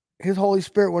his Holy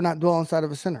Spirit will not dwell inside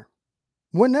of a sinner.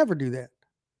 Would never do that.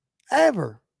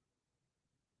 Ever.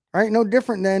 Right? No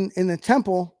different than in the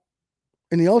temple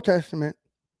in the Old Testament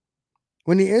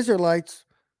when the Israelites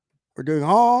were doing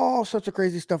all sorts of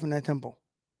crazy stuff in that temple.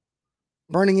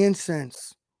 Burning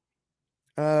incense.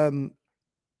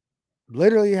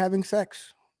 Literally having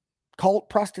sex. Cult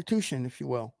prostitution, if you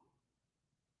will.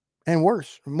 And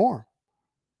worse, more.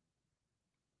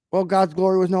 Well, God's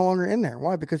glory was no longer in there.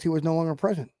 Why? Because he was no longer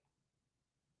present.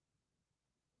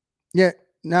 Yet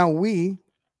now we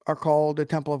are called the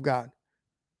temple of God,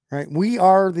 right? We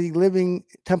are the living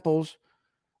temples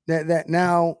that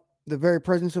now the very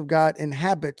presence of God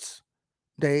inhabits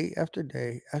day after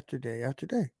day after day after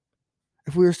day.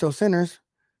 If we were still sinners,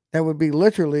 that would be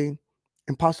literally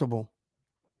impossible.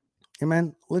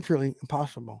 Amen. Literally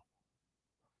impossible.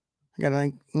 I got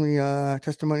a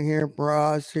testimony here.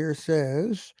 Braz here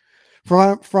says,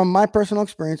 from my personal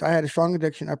experience, I had a strong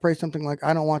addiction. I prayed something like,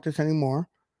 I don't want this anymore.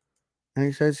 And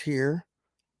he says here,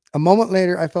 a moment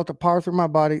later, I felt a power through my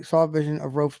body, saw a vision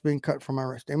of ropes being cut from my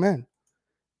wrist. Amen.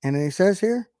 And then he says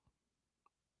here,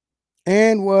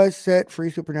 and was set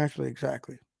free supernaturally.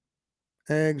 Exactly.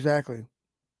 Exactly.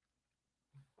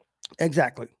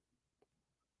 Exactly.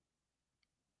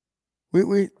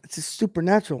 It's a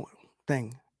supernatural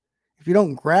thing. If you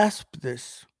don't grasp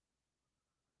this,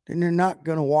 then you're not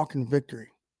going to walk in victory.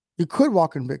 You could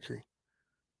walk in victory.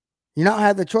 You not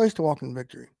have the choice to walk in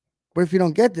victory. But if you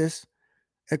don't get this,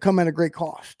 it come at a great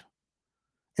cost.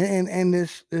 And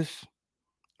this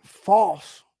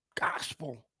false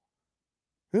gospel.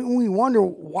 We wonder,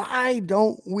 why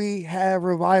don't we have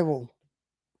revival?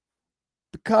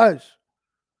 Because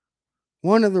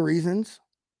one of the reasons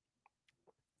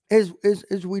is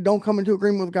we don't come into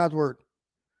agreement with God's word.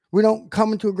 We don't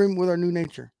come into agreement with our new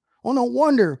nature. Well, no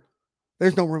wonder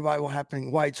there's no revival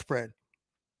happening widespread.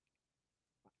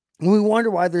 And we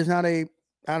wonder why there's not a,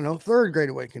 third great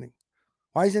awakening.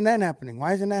 Why isn't that happening?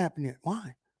 Why isn't that happening yet?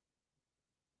 Why?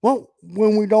 Well,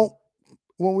 when we don't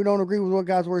agree with what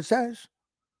God's word says,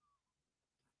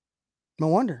 no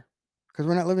wonder, because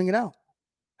we're not living it out.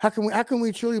 How can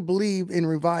we truly believe in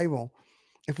revival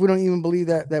if we don't even believe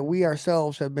that we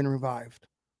ourselves have been revived?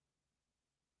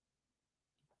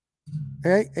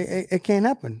 It can't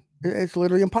happen. It's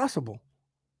literally impossible.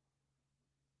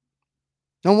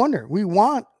 No wonder.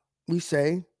 We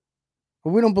say, but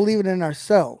we don't believe it in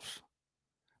ourselves.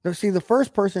 Now, see, the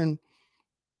first person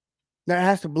that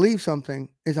has to believe something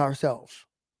is ourselves.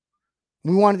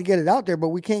 We wanted to get it out there, but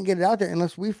we can't get it out there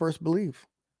unless we first believe.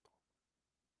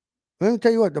 Let me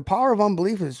tell you what, the power of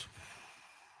unbelief is,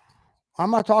 I'm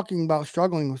not talking about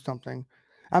struggling with something.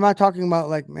 I'm not talking about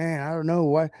like, man, I don't know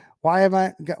why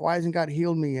hasn't God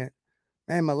healed me yet?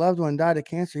 Man, my loved one died of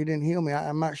cancer. He didn't heal me.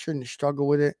 I'm not sure to struggle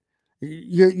with it.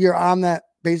 You're on that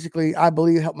basically, I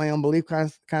believe, help my unbelief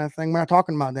kind of thing. We're not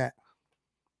talking about that.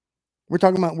 We're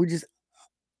talking about just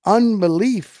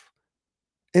unbelief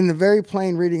in the very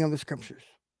plain reading of the scriptures.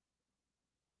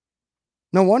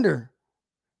 No wonder.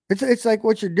 It's like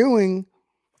what you're doing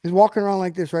is walking around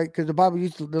like this, right? Because the Bible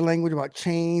used the language about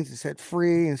chains and set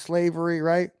free and slavery,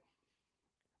 right?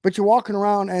 But you're walking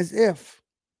around as if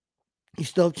you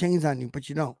still have chains on you, but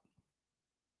you don't.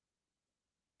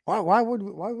 Why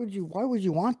would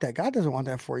you want that? God doesn't want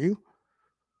that for you.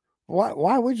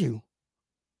 Why would you?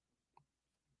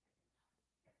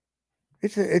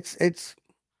 It's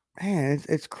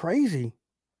crazy.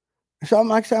 So I'm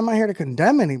not here to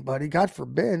condemn anybody. God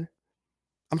forbid.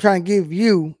 I'm trying to give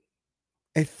you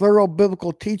a thorough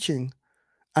biblical teaching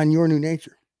on your new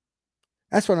nature.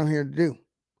 That's what I'm here to do.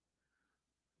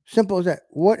 Simple as that.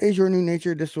 What is your new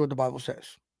nature? This is what the Bible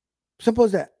says. Simple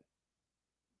as that.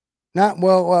 Not,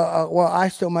 I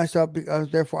still mess up because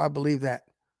therefore I believe that.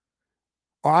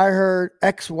 Or I heard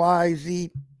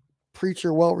XYZ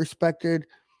preacher, well respected,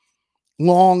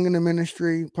 long in the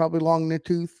ministry, probably long in the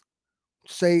tooth,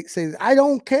 say I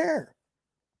don't care.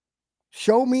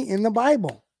 Show me in the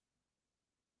Bible.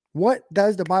 What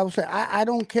does the Bible say? I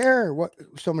don't care what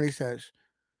somebody says.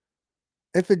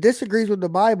 If it disagrees with the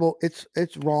Bible,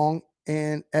 it's wrong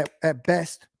and at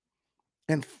best,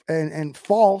 and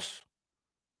false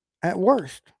at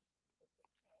worst.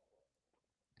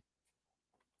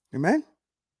 Amen.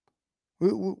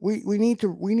 We need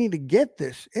to get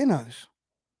this in us.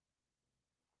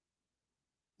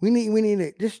 We need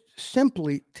to just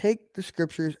simply take the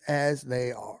scriptures as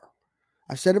they are.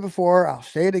 I've said it before, I'll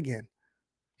say it again.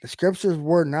 The scriptures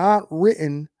were not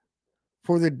written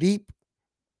for the deep,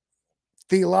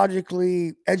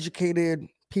 theologically educated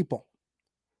people.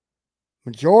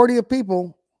 Majority of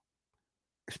people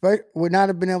would not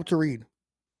have been able to read.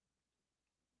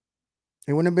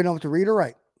 They wouldn't have been able to read or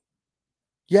write.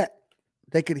 Yet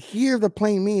they could hear the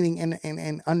plain meaning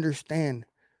and understand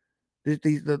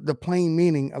the plain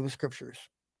meaning of the scriptures.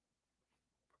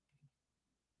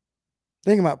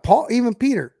 Think about Paul, even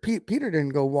Peter. Peter didn't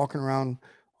go walking around,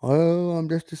 oh, I'm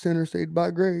just a sinner saved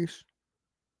by grace.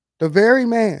 The very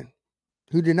man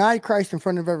who denied Christ in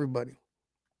front of everybody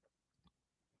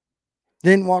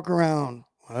didn't walk around,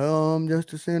 well, I'm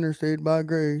just a sinner saved by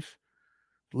grace,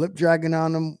 lip dragging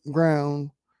on the ground.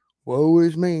 Woe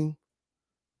is me.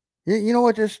 You know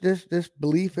what this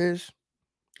belief is?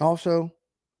 Also,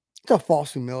 it's a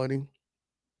false humility.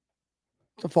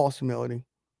 It's a false humility.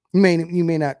 You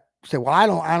may not say, well, I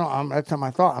don't. That's not my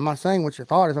thought. I'm not saying what your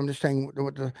thought is. I'm just saying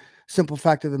what the simple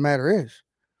fact of the matter is.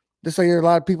 Just like there are a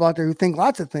lot of people out there who think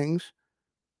lots of things.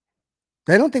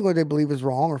 They don't think what they believe is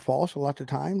wrong or false a lot of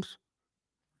times.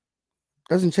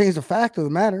 Doesn't change the fact of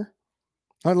the matter.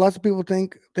 Lots of people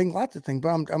think lots of things, but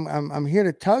I'm here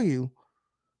to tell you.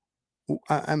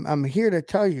 I'm here to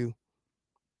tell you.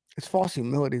 It's false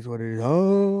humility is what it is.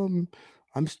 Oh,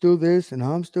 I'm still this and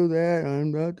I'm still that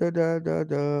and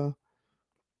da.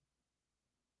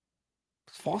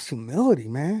 It's false humility,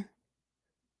 man.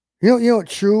 You know what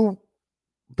true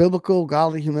biblical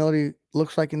godly humility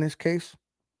looks like in this case?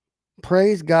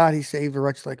 Praise God, he saved a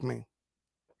wretch like me.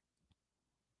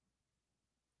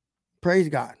 Praise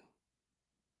God.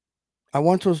 I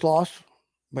once was lost,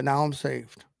 but now I'm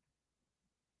saved.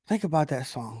 Think about that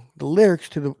song. The lyrics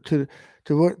to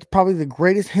what probably the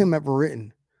greatest hymn ever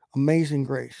written, Amazing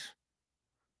Grace.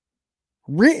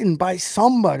 Written by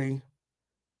somebody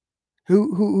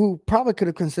who probably could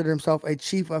have considered himself a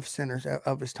chief of sinners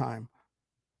of his time.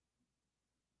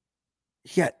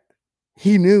 Yet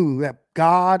he knew that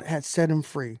God had set him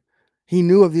free. He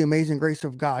knew of the amazing grace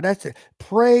of God. That's it.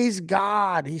 Praise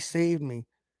God, he saved me.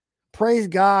 Praise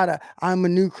God, I'm a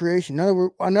new creation.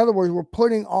 In other words, we're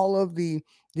putting all of the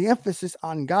emphasis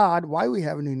on God, why we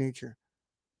have a new nature.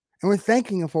 And we're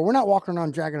thanking him for it. We're not walking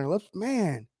around dragging our lips.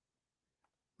 Man,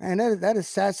 that is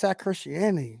sad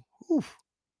Christianity. Oof.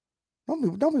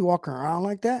 Don't be walking around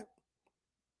like that.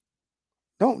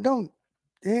 Don't.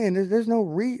 And there's no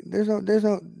reason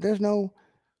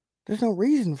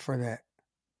for that.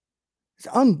 It's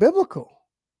unbiblical.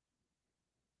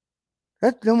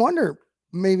 That's no wonder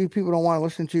maybe people don't want to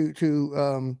listen to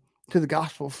the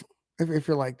gospel if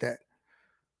you're like that.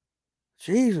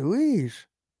 Jeez Louise.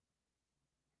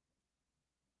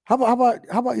 How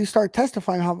about you start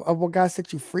testifying of what God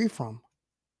set you free from?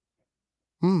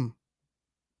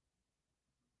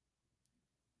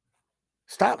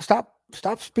 Stop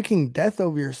speaking death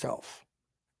over yourself.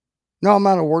 No, I'm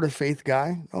not a word of faith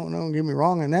guy. Don't get me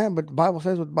wrong on that, but the Bible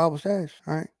says what the Bible says.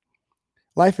 All right.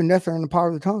 Life and death are in the power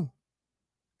of the tongue.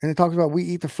 And it talks about we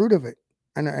eat the fruit of it.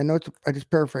 And I know I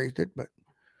just paraphrased it, but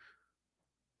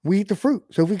we eat the fruit.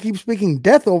 So if we keep speaking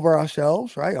death over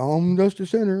ourselves, right? I'm just a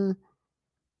sinner.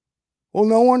 Well,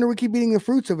 no wonder we keep eating the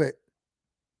fruits of it.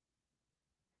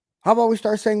 How about we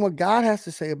start saying what God has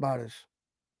to say about us?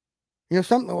 A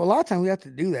lot of times we have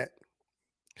to do that.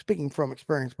 Speaking from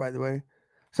experience, by the way.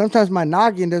 Sometimes my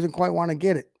noggin doesn't quite want to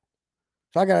get it.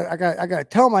 So I gotta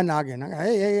tell my noggin,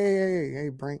 hey,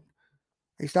 Brink.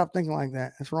 Hey, stop thinking like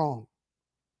that. That's wrong.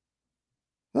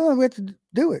 No, we have to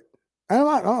do it.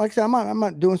 Like I said, I'm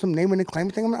not doing some naming and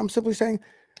claiming thing. I'm simply saying,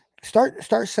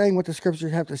 start saying what the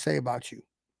scriptures have to say about you.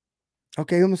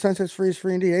 Okay, whom the Son sets free is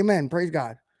free indeed. Amen. Praise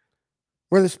God.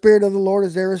 Where the Spirit of the Lord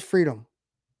is, there is freedom.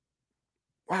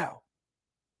 Wow.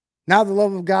 Now the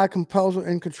love of God compels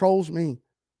and controls me.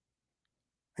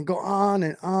 And go on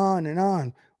and on and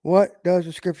on. What does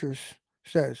the scriptures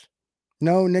says?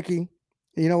 No, Nikki.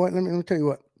 You know what? Let me tell you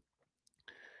what.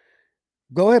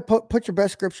 Go ahead, put your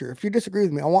best scripture. If you disagree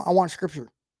with me, I want scripture.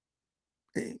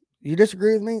 You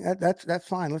disagree with me? That's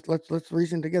fine. Let's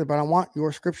reason together. But I want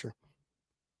your scripture.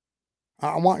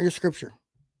 I want your scripture.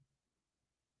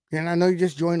 And I know you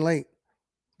just joined late,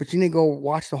 but you need to go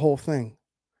watch the whole thing.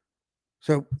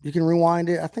 So you can rewind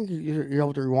it. I think you're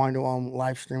able to rewind it on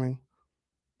live streaming.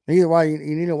 Either way, you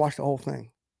need to watch the whole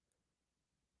thing.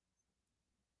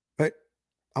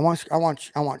 I want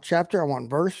chapter. I want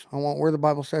verse. I want where the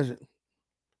Bible says it.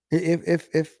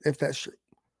 If that's true.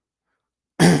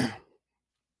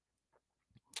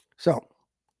 So,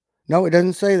 no, it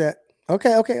doesn't say that.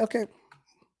 Okay.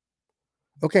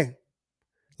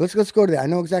 Let's go to that. I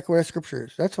know exactly where that scripture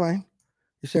is. That's fine.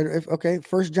 You said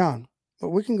First John. But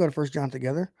we can go to First John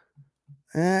together.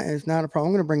 It's not a problem.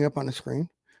 I'm going to bring it up on the screen.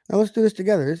 Now let's do this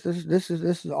together. This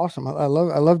is awesome. I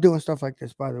love doing stuff like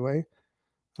this. By the way,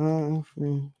 there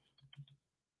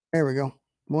we go.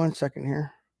 1 second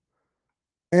here.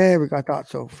 There we go. I thought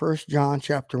so. First John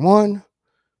chapter 1.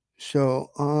 So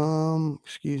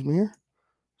excuse me here.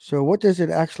 So what does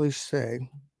it actually say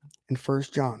in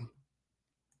First John?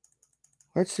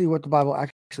 Let's see what the Bible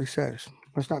actually says.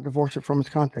 Let's not divorce it from its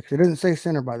context. It doesn't say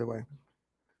sinner, by the way.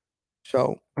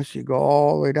 So let's see, go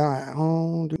all the way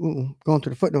down. Going to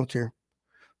the footnotes here.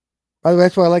 By the way,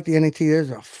 that's why I like the NET.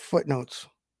 There's a footnotes.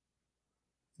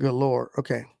 Good Lord.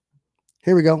 Okay.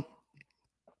 Here we go.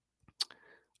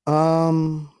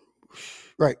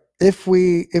 Right. If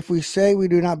we say we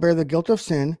do not bear the guilt of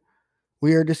sin,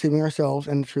 we are deceiving ourselves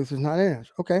and the truth is not in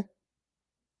us. Okay.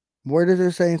 Where does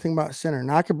it say anything about sinner?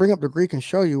 Now I could bring up the Greek and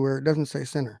show you where it doesn't say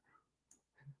sinner.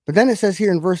 But then it says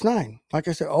here in verse 9, like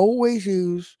I said, always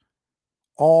use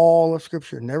all of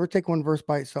Scripture. Never take one verse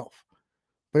by itself.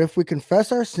 But if we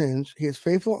confess our sins, he is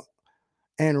faithful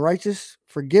and righteous,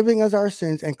 forgiving us our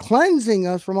sins and cleansing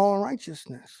us from all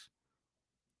unrighteousness.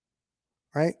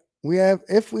 Right?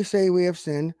 If we say we have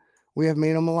sinned, we have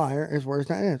made him a liar. His word is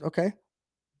not in us. Okay.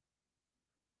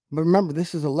 But remember,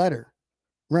 this is a letter.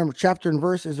 Remember, chapter and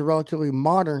verse is a relatively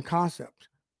modern concept.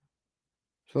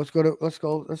 So let's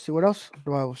see what else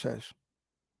the Bible says.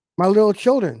 My little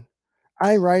children,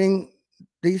 I am writing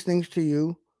these things to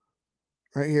you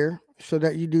right here so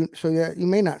that you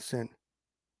may not sin.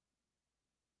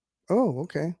 Oh,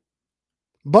 okay.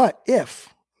 But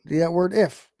if, that word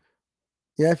if.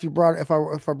 Yeah, if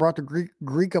I brought the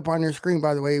Greek up on your screen,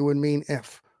 by the way, it would mean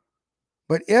if.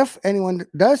 But if anyone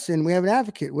does sin, we have an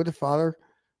advocate with the Father,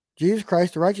 Jesus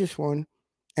Christ, the righteous one,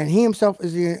 and he himself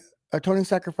is the atoning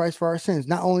sacrifice for our sins,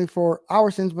 not only for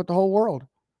our sins, but the whole world.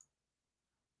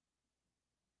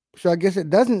 So I guess it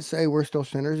doesn't say we're still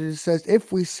sinners. It says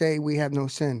if we say we have no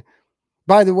sin.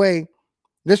 By the way,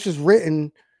 this was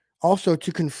written also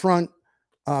to confront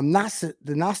the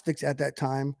Gnostics at that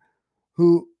time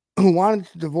who wanted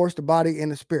to divorce the body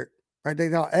and the spirit. Right? They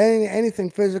thought anything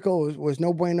physical was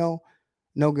no bueno,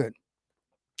 no good.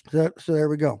 So there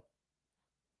we go.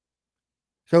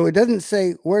 So it doesn't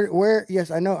say where.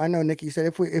 Yes, I know. Nikki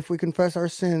said if we confess our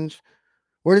sins,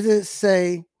 where does it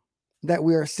say that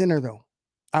we are a sinner though?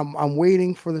 I'm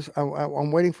waiting for this.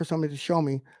 I'm waiting for somebody to show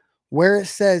me where it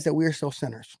says that we are still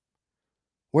sinners.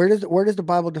 Where does the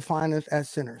Bible define us as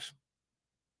sinners?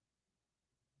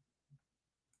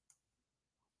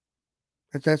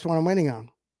 That's what I'm waiting on.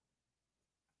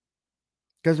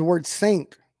 Because the word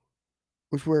saint,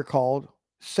 which we're called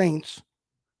saints,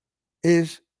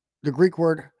 is the Greek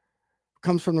word,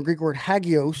 comes from the Greek word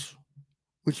hagios,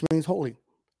 which means holy.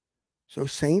 So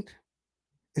saint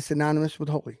is synonymous with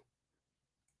holy.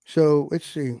 So let's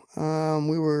see.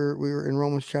 We were in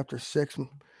Romans chapter 6.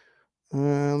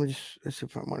 Let's see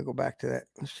if I want to go back to that.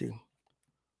 Let's see.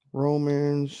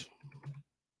 Romans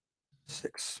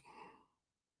 6.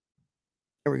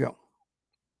 There we go.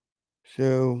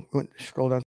 So scroll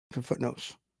down to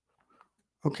footnotes.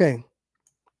 Okay.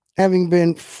 Having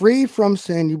been free from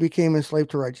sin, you became enslaved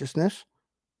to righteousness.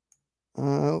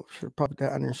 Should have put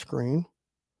that on your screen.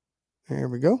 There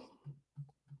we go.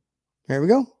 There we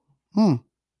go.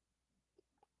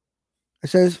 It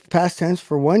says past tense,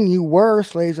 for when you were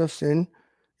slaves of sin,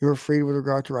 you were freed with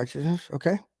regard to righteousness.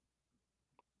 Okay.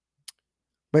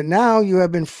 But now you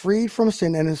have been freed from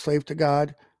sin and enslaved to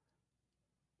God.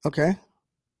 Okay.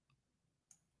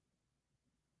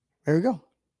 There we go.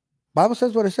 Bible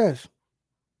says what it says.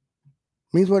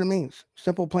 Means what it means.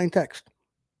 Simple, plain text.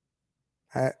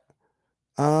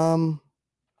 I'm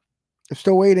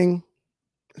still waiting.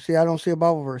 See, I don't see a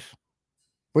Bible verse.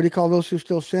 What do you call those who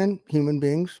still sin? Human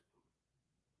beings.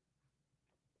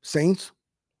 Saints.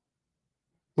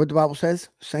 What the Bible says?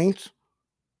 Saints.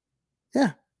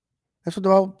 Yeah. That's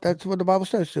what the Bible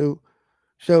says. So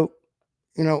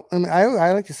you know, I mean,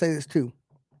 I like to say this too.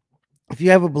 If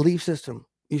you have a belief system,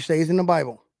 you say it's in the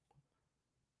Bible,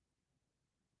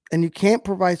 and you can't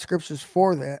provide scriptures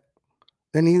for that,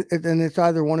 then it's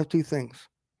either one of two things,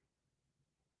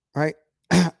 right?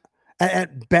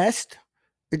 At best,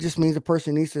 it just means a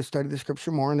person needs to study the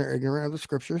scripture more and they're ignorant of the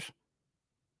scriptures,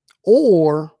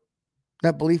 or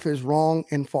that belief is wrong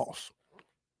and false.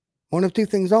 One of two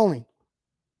things only.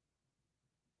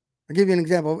 I'll give you an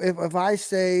example. If I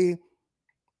say,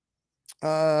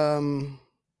 we'll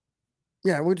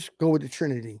just go with the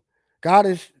Trinity. God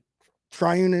is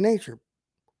triune in nature.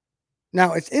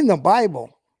 Now, it's in the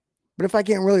Bible, but if I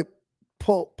can't really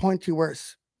point to where it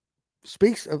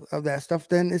speaks of that stuff,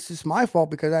 then it's just my fault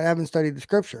because I haven't studied the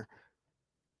scripture.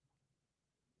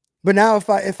 But now if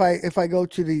I go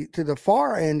to the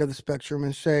far end of the spectrum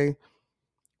and say,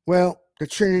 well, the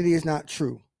Trinity is not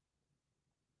true.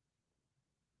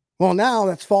 Well, now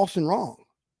that's false and wrong.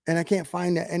 And I can't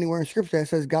find that anywhere in scripture that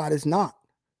says God is not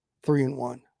 3 in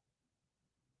 1.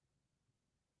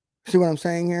 See what I'm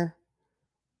saying here?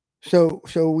 So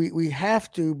we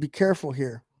have to be careful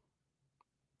here.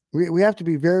 We have to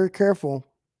be very careful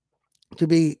to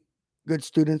be good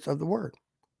students of the word.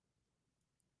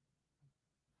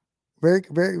 Very,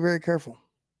 very, very careful.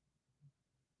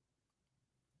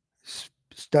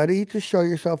 Study to show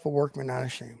yourself a workman not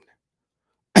ashamed.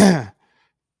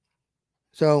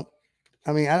 So,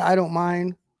 I mean, I don't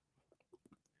mind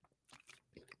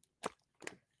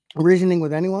reasoning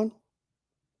with anyone.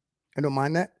 I don't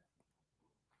mind that.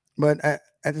 But at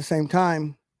the same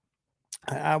time,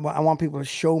 I want people to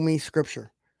show me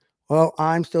scripture. Well,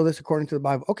 I'm still this according to the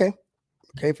Bible. Okay,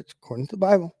 if it's according to the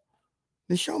Bible,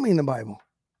 then show me in the Bible.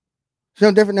 It's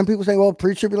no different than people say, well,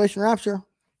 pre-tribulation rapture.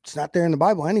 It's not there in the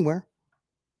Bible anywhere.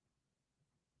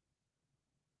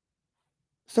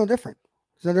 It's no different.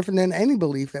 It's no different than any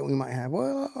belief that we might have.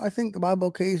 Well, I think the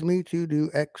Bible okays me to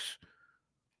do X.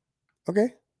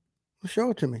 Okay, well, show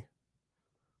it to me.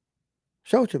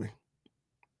 Show it to me.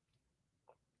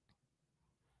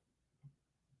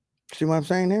 See what I'm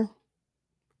saying here?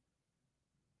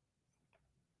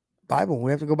 Bible.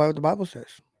 We have to go by what the Bible says.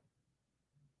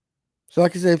 So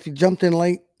like I said, if you jumped in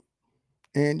late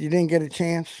and you didn't get a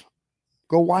chance,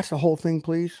 go watch the whole thing,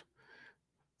 please.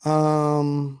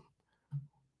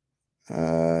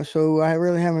 So I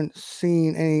really haven't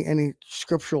seen any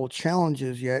scriptural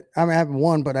challenges yet. I mean, I haven't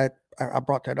one, but I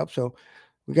brought that up. So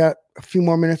we got a few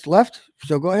more minutes left.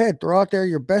 So go ahead, throw out there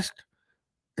your best.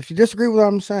 If you disagree with what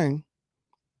I'm saying,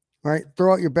 all right,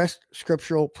 throw out your best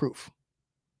scriptural proof.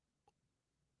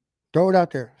 Throw it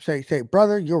out there. Say,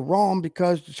 brother, you're wrong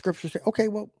because the scriptures say, okay,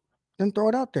 well, then throw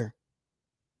it out there.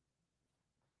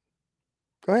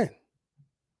 Go ahead.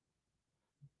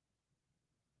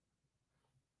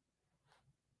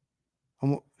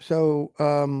 And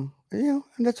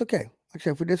that's okay. Like I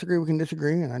said, if we disagree, we can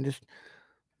disagree, and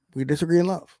we disagree in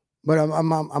love. But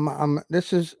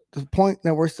this is the point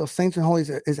that we're still saints and holies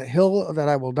is a hill that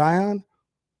I will die on,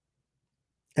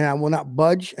 and I will not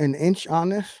budge an inch on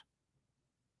this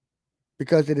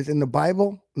because it is in the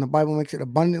Bible, and the Bible makes it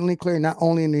abundantly clear, not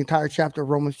only in the entire chapter of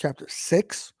Romans chapter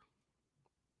 6,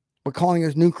 but calling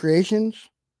us new creations.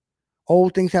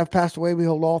 Old things have passed away.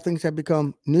 Behold, all things have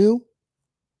become new.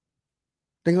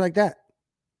 Things like that.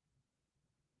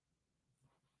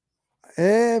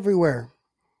 Everywhere.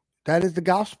 That is the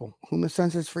gospel. Whom the Son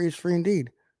sets free is free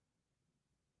indeed.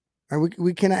 And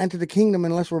we cannot enter the kingdom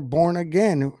unless we're born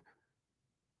again.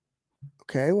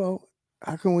 Okay, well,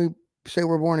 how can we say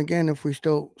we're born again if we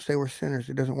still say we're sinners?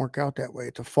 It doesn't work out that way.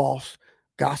 It's a false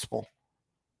gospel.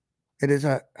 It is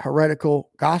a heretical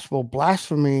gospel,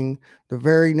 blaspheming the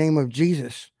very name of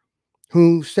Jesus,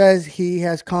 who says he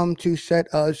has come to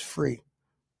set us free.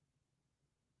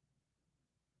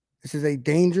 This is a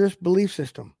dangerous belief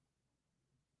system.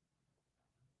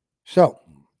 So,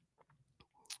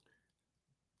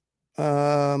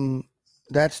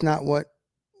 that's not what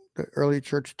the early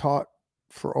church taught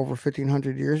for over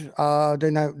 1,500 years.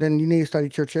 Then you need to study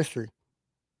church history.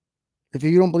 If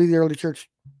you don't believe the early church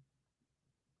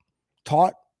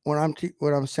taught what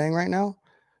I'm saying right now,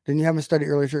 then you haven't studied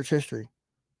early church history.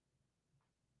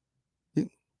 You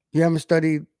haven't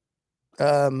studied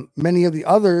many of the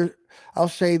other, I'll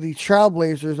say, the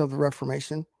trailblazers of the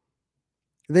Reformation.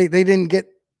 They didn't get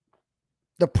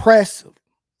the press,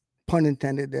 pun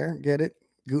intended there, get it?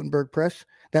 Gutenberg press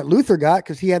that Luther got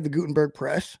because he had the Gutenberg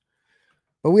press.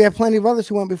 But we have plenty of others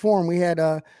who went before him. We had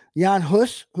Jan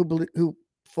Hus, who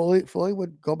fully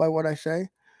would go by what I say.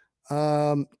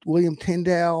 William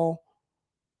Tyndale,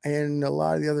 and a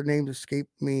lot of the other names escape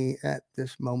me at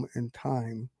this moment in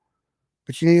time.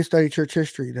 But you need to study church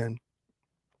history then.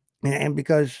 And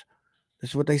because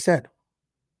this is what they said.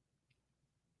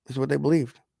 This is what they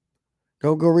believed.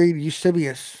 Go read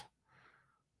Eusebius.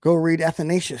 Go read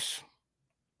Athanasius.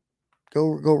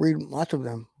 Go read lots of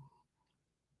them.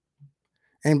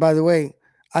 And by the way,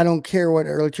 I don't care what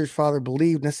an early church father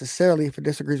believed necessarily if it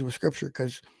disagrees with scripture.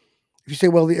 Because if you say,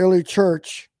 well, the early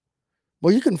church,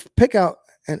 well, you can pick out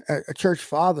a church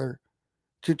father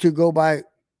to go by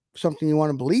something you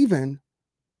want to believe in.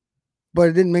 but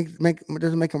it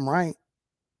doesn't make him right.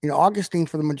 Augustine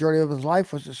for the majority of his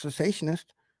life was a cessationist,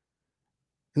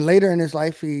 and later in his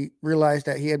life he realized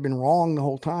that he had been wrong the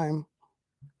whole time.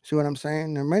 See what I'm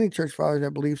saying? There are many church fathers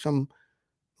that believe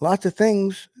lots of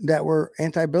things that were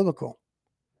anti-biblical.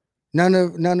 None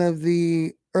of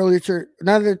the earlier church,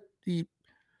 none of the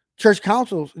church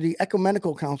councils, the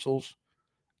ecumenical councils,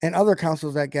 and other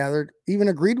councils that gathered even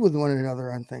agreed with one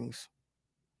another on things.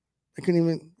 They couldn't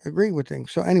even agree with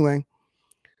things. So anyway,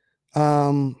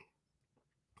 well,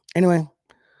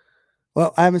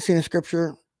 I haven't seen a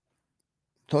scripture.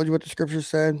 Told you what the scripture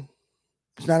said.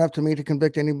 It's not up to me to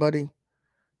convict anybody.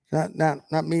 It's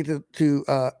not me to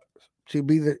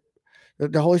be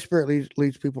the Holy Spirit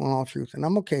leads people in all truth, and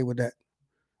I'm okay with that.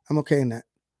 I'm okay in that.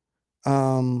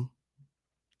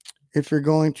 If you're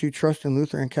going to trust in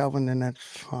Luther and Calvin, then that's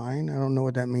fine. I don't know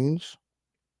what that means.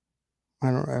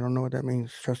 I don't know what that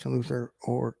means. Trust in Luther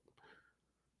or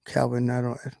Calvin. I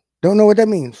don't know what that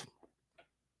means.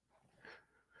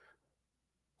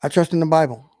 I trust in the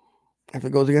Bible. If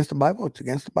it goes against the Bible, it's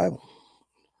against the Bible.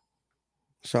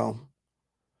 So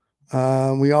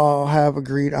we all have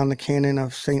agreed on the canon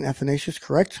of St. Athanasius,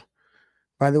 correct?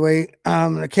 By the way,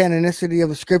 the canonicity of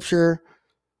the scripture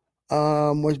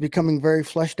was becoming very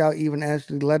fleshed out even as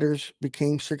the letters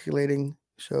became circulating.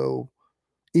 So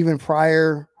even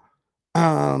prior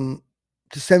to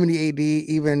 70 AD,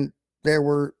 even there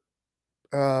were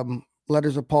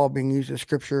letters of Paul being used as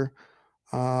scripture.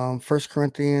 1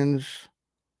 Corinthians,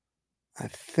 I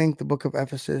think the book of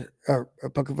Ephesus or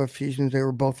book of Ephesians, they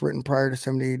were both written prior to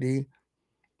 70 AD.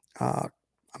 I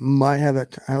might have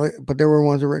that, but there were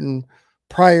ones that were written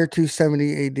prior to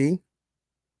 70 AD.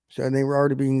 So they were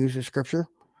already being used as scripture.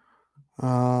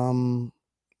 By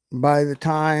the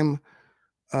time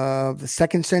of the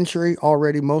 2nd century,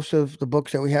 already most of the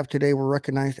books that we have today were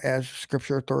recognized as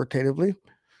scripture authoritatively.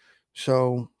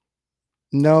 So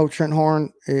no, Trent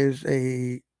Horn is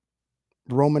a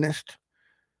Romanist.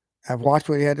 I've watched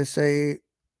what he had to say.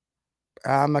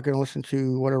 I'm not going to listen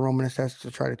to what a Romanist has to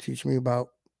try to teach me about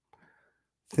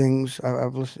things.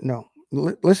 I've listened. No,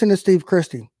 listen to Steve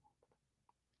Christie.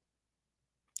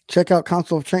 Check out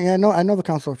Council of Trent. Yeah, I know the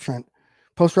Council of Trent.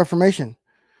 Post-Reformation.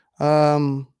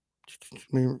 18th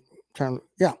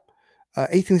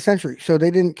century. So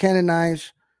they didn't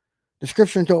canonize the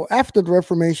scripture until after the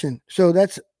Reformation. So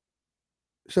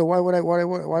why would I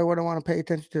want to pay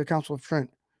attention to the Council of Trent?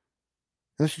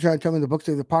 Unless you're trying to tell me the books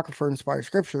of the Apocrypha inspire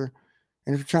scripture.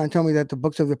 And if you're trying to tell me that the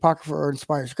books of the Apocrypha are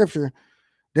inspired scripture,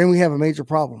 then we have a major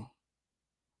problem.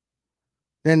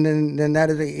 Then that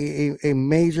is a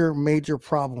major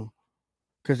problem,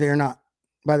 because they are not.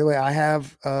 By the way, I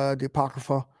have the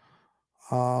Apocrypha.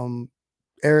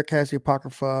 Eric has the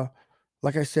Apocrypha.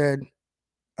 Like I said,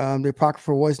 the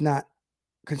Apocrypha was not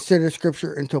considered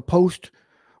scripture until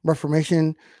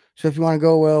post-Reformation. So if you want to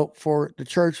go, well, for the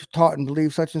church taught and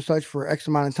believed such and such for X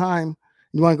amount of time,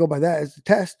 you want to go by that as the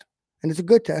test, and it's a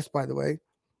good test, by the way,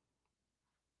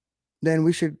 then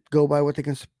we should go by what they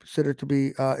consider to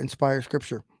be inspired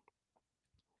scripture.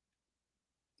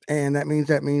 And that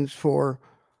means for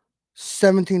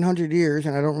 1700 years,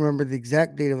 and I don't remember the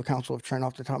exact date of the Council of Trent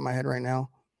off the top of my head right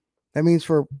now. That means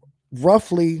for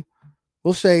roughly,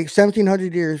 we'll say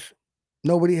 1700 years,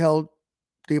 nobody held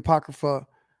the Apocrypha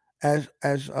as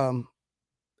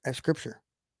scripture.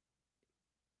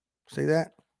 See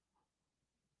that?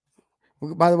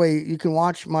 By the way, you can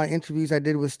watch my interviews I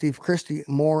did with Steve Christie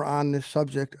more on this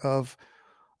subject of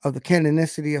the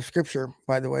canonicity of scripture.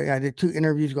 By the way, I did 2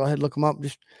 interviews. Go ahead, look them up.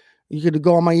 You could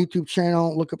go on my YouTube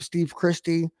channel, look up Steve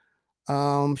Christie.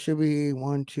 Should be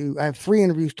 1, 2. I have 3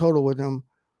 interviews total with him,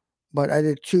 but I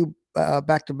did 2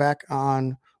 back to back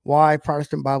on why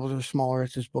Protestant Bibles are smaller.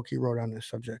 It's this book he wrote on this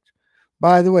subject.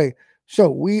 By the way, so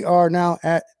we are now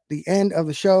at the end of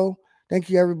the show. Thank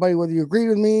you, everybody. Whether you agreed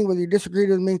with me, whether you disagreed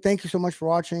with me, thank you so much for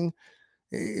watching.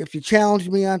 If you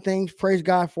challenged me on things, praise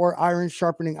God for it. Iron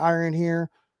sharpening iron here.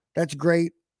 That's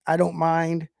great. I don't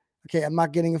mind. Okay, I'm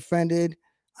not getting offended.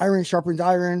 Iron sharpens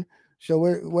iron. So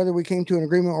whether we came to an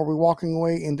agreement or we're walking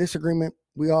away in disagreement,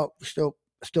 we all still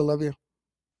love you.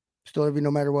 Still love you no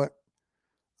matter what.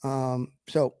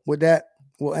 So with that,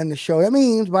 we'll end the show. That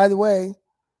means, by the way,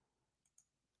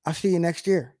 I'll see you next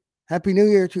year. Happy New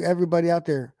Year to everybody out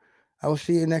there. I will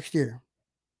see you next year.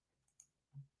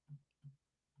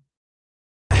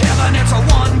 Heaven, it's a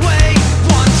one way,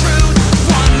 one truth,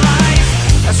 one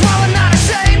life. That's why we're not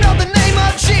ashamed of the name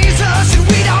of Jesus, and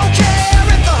we don't care.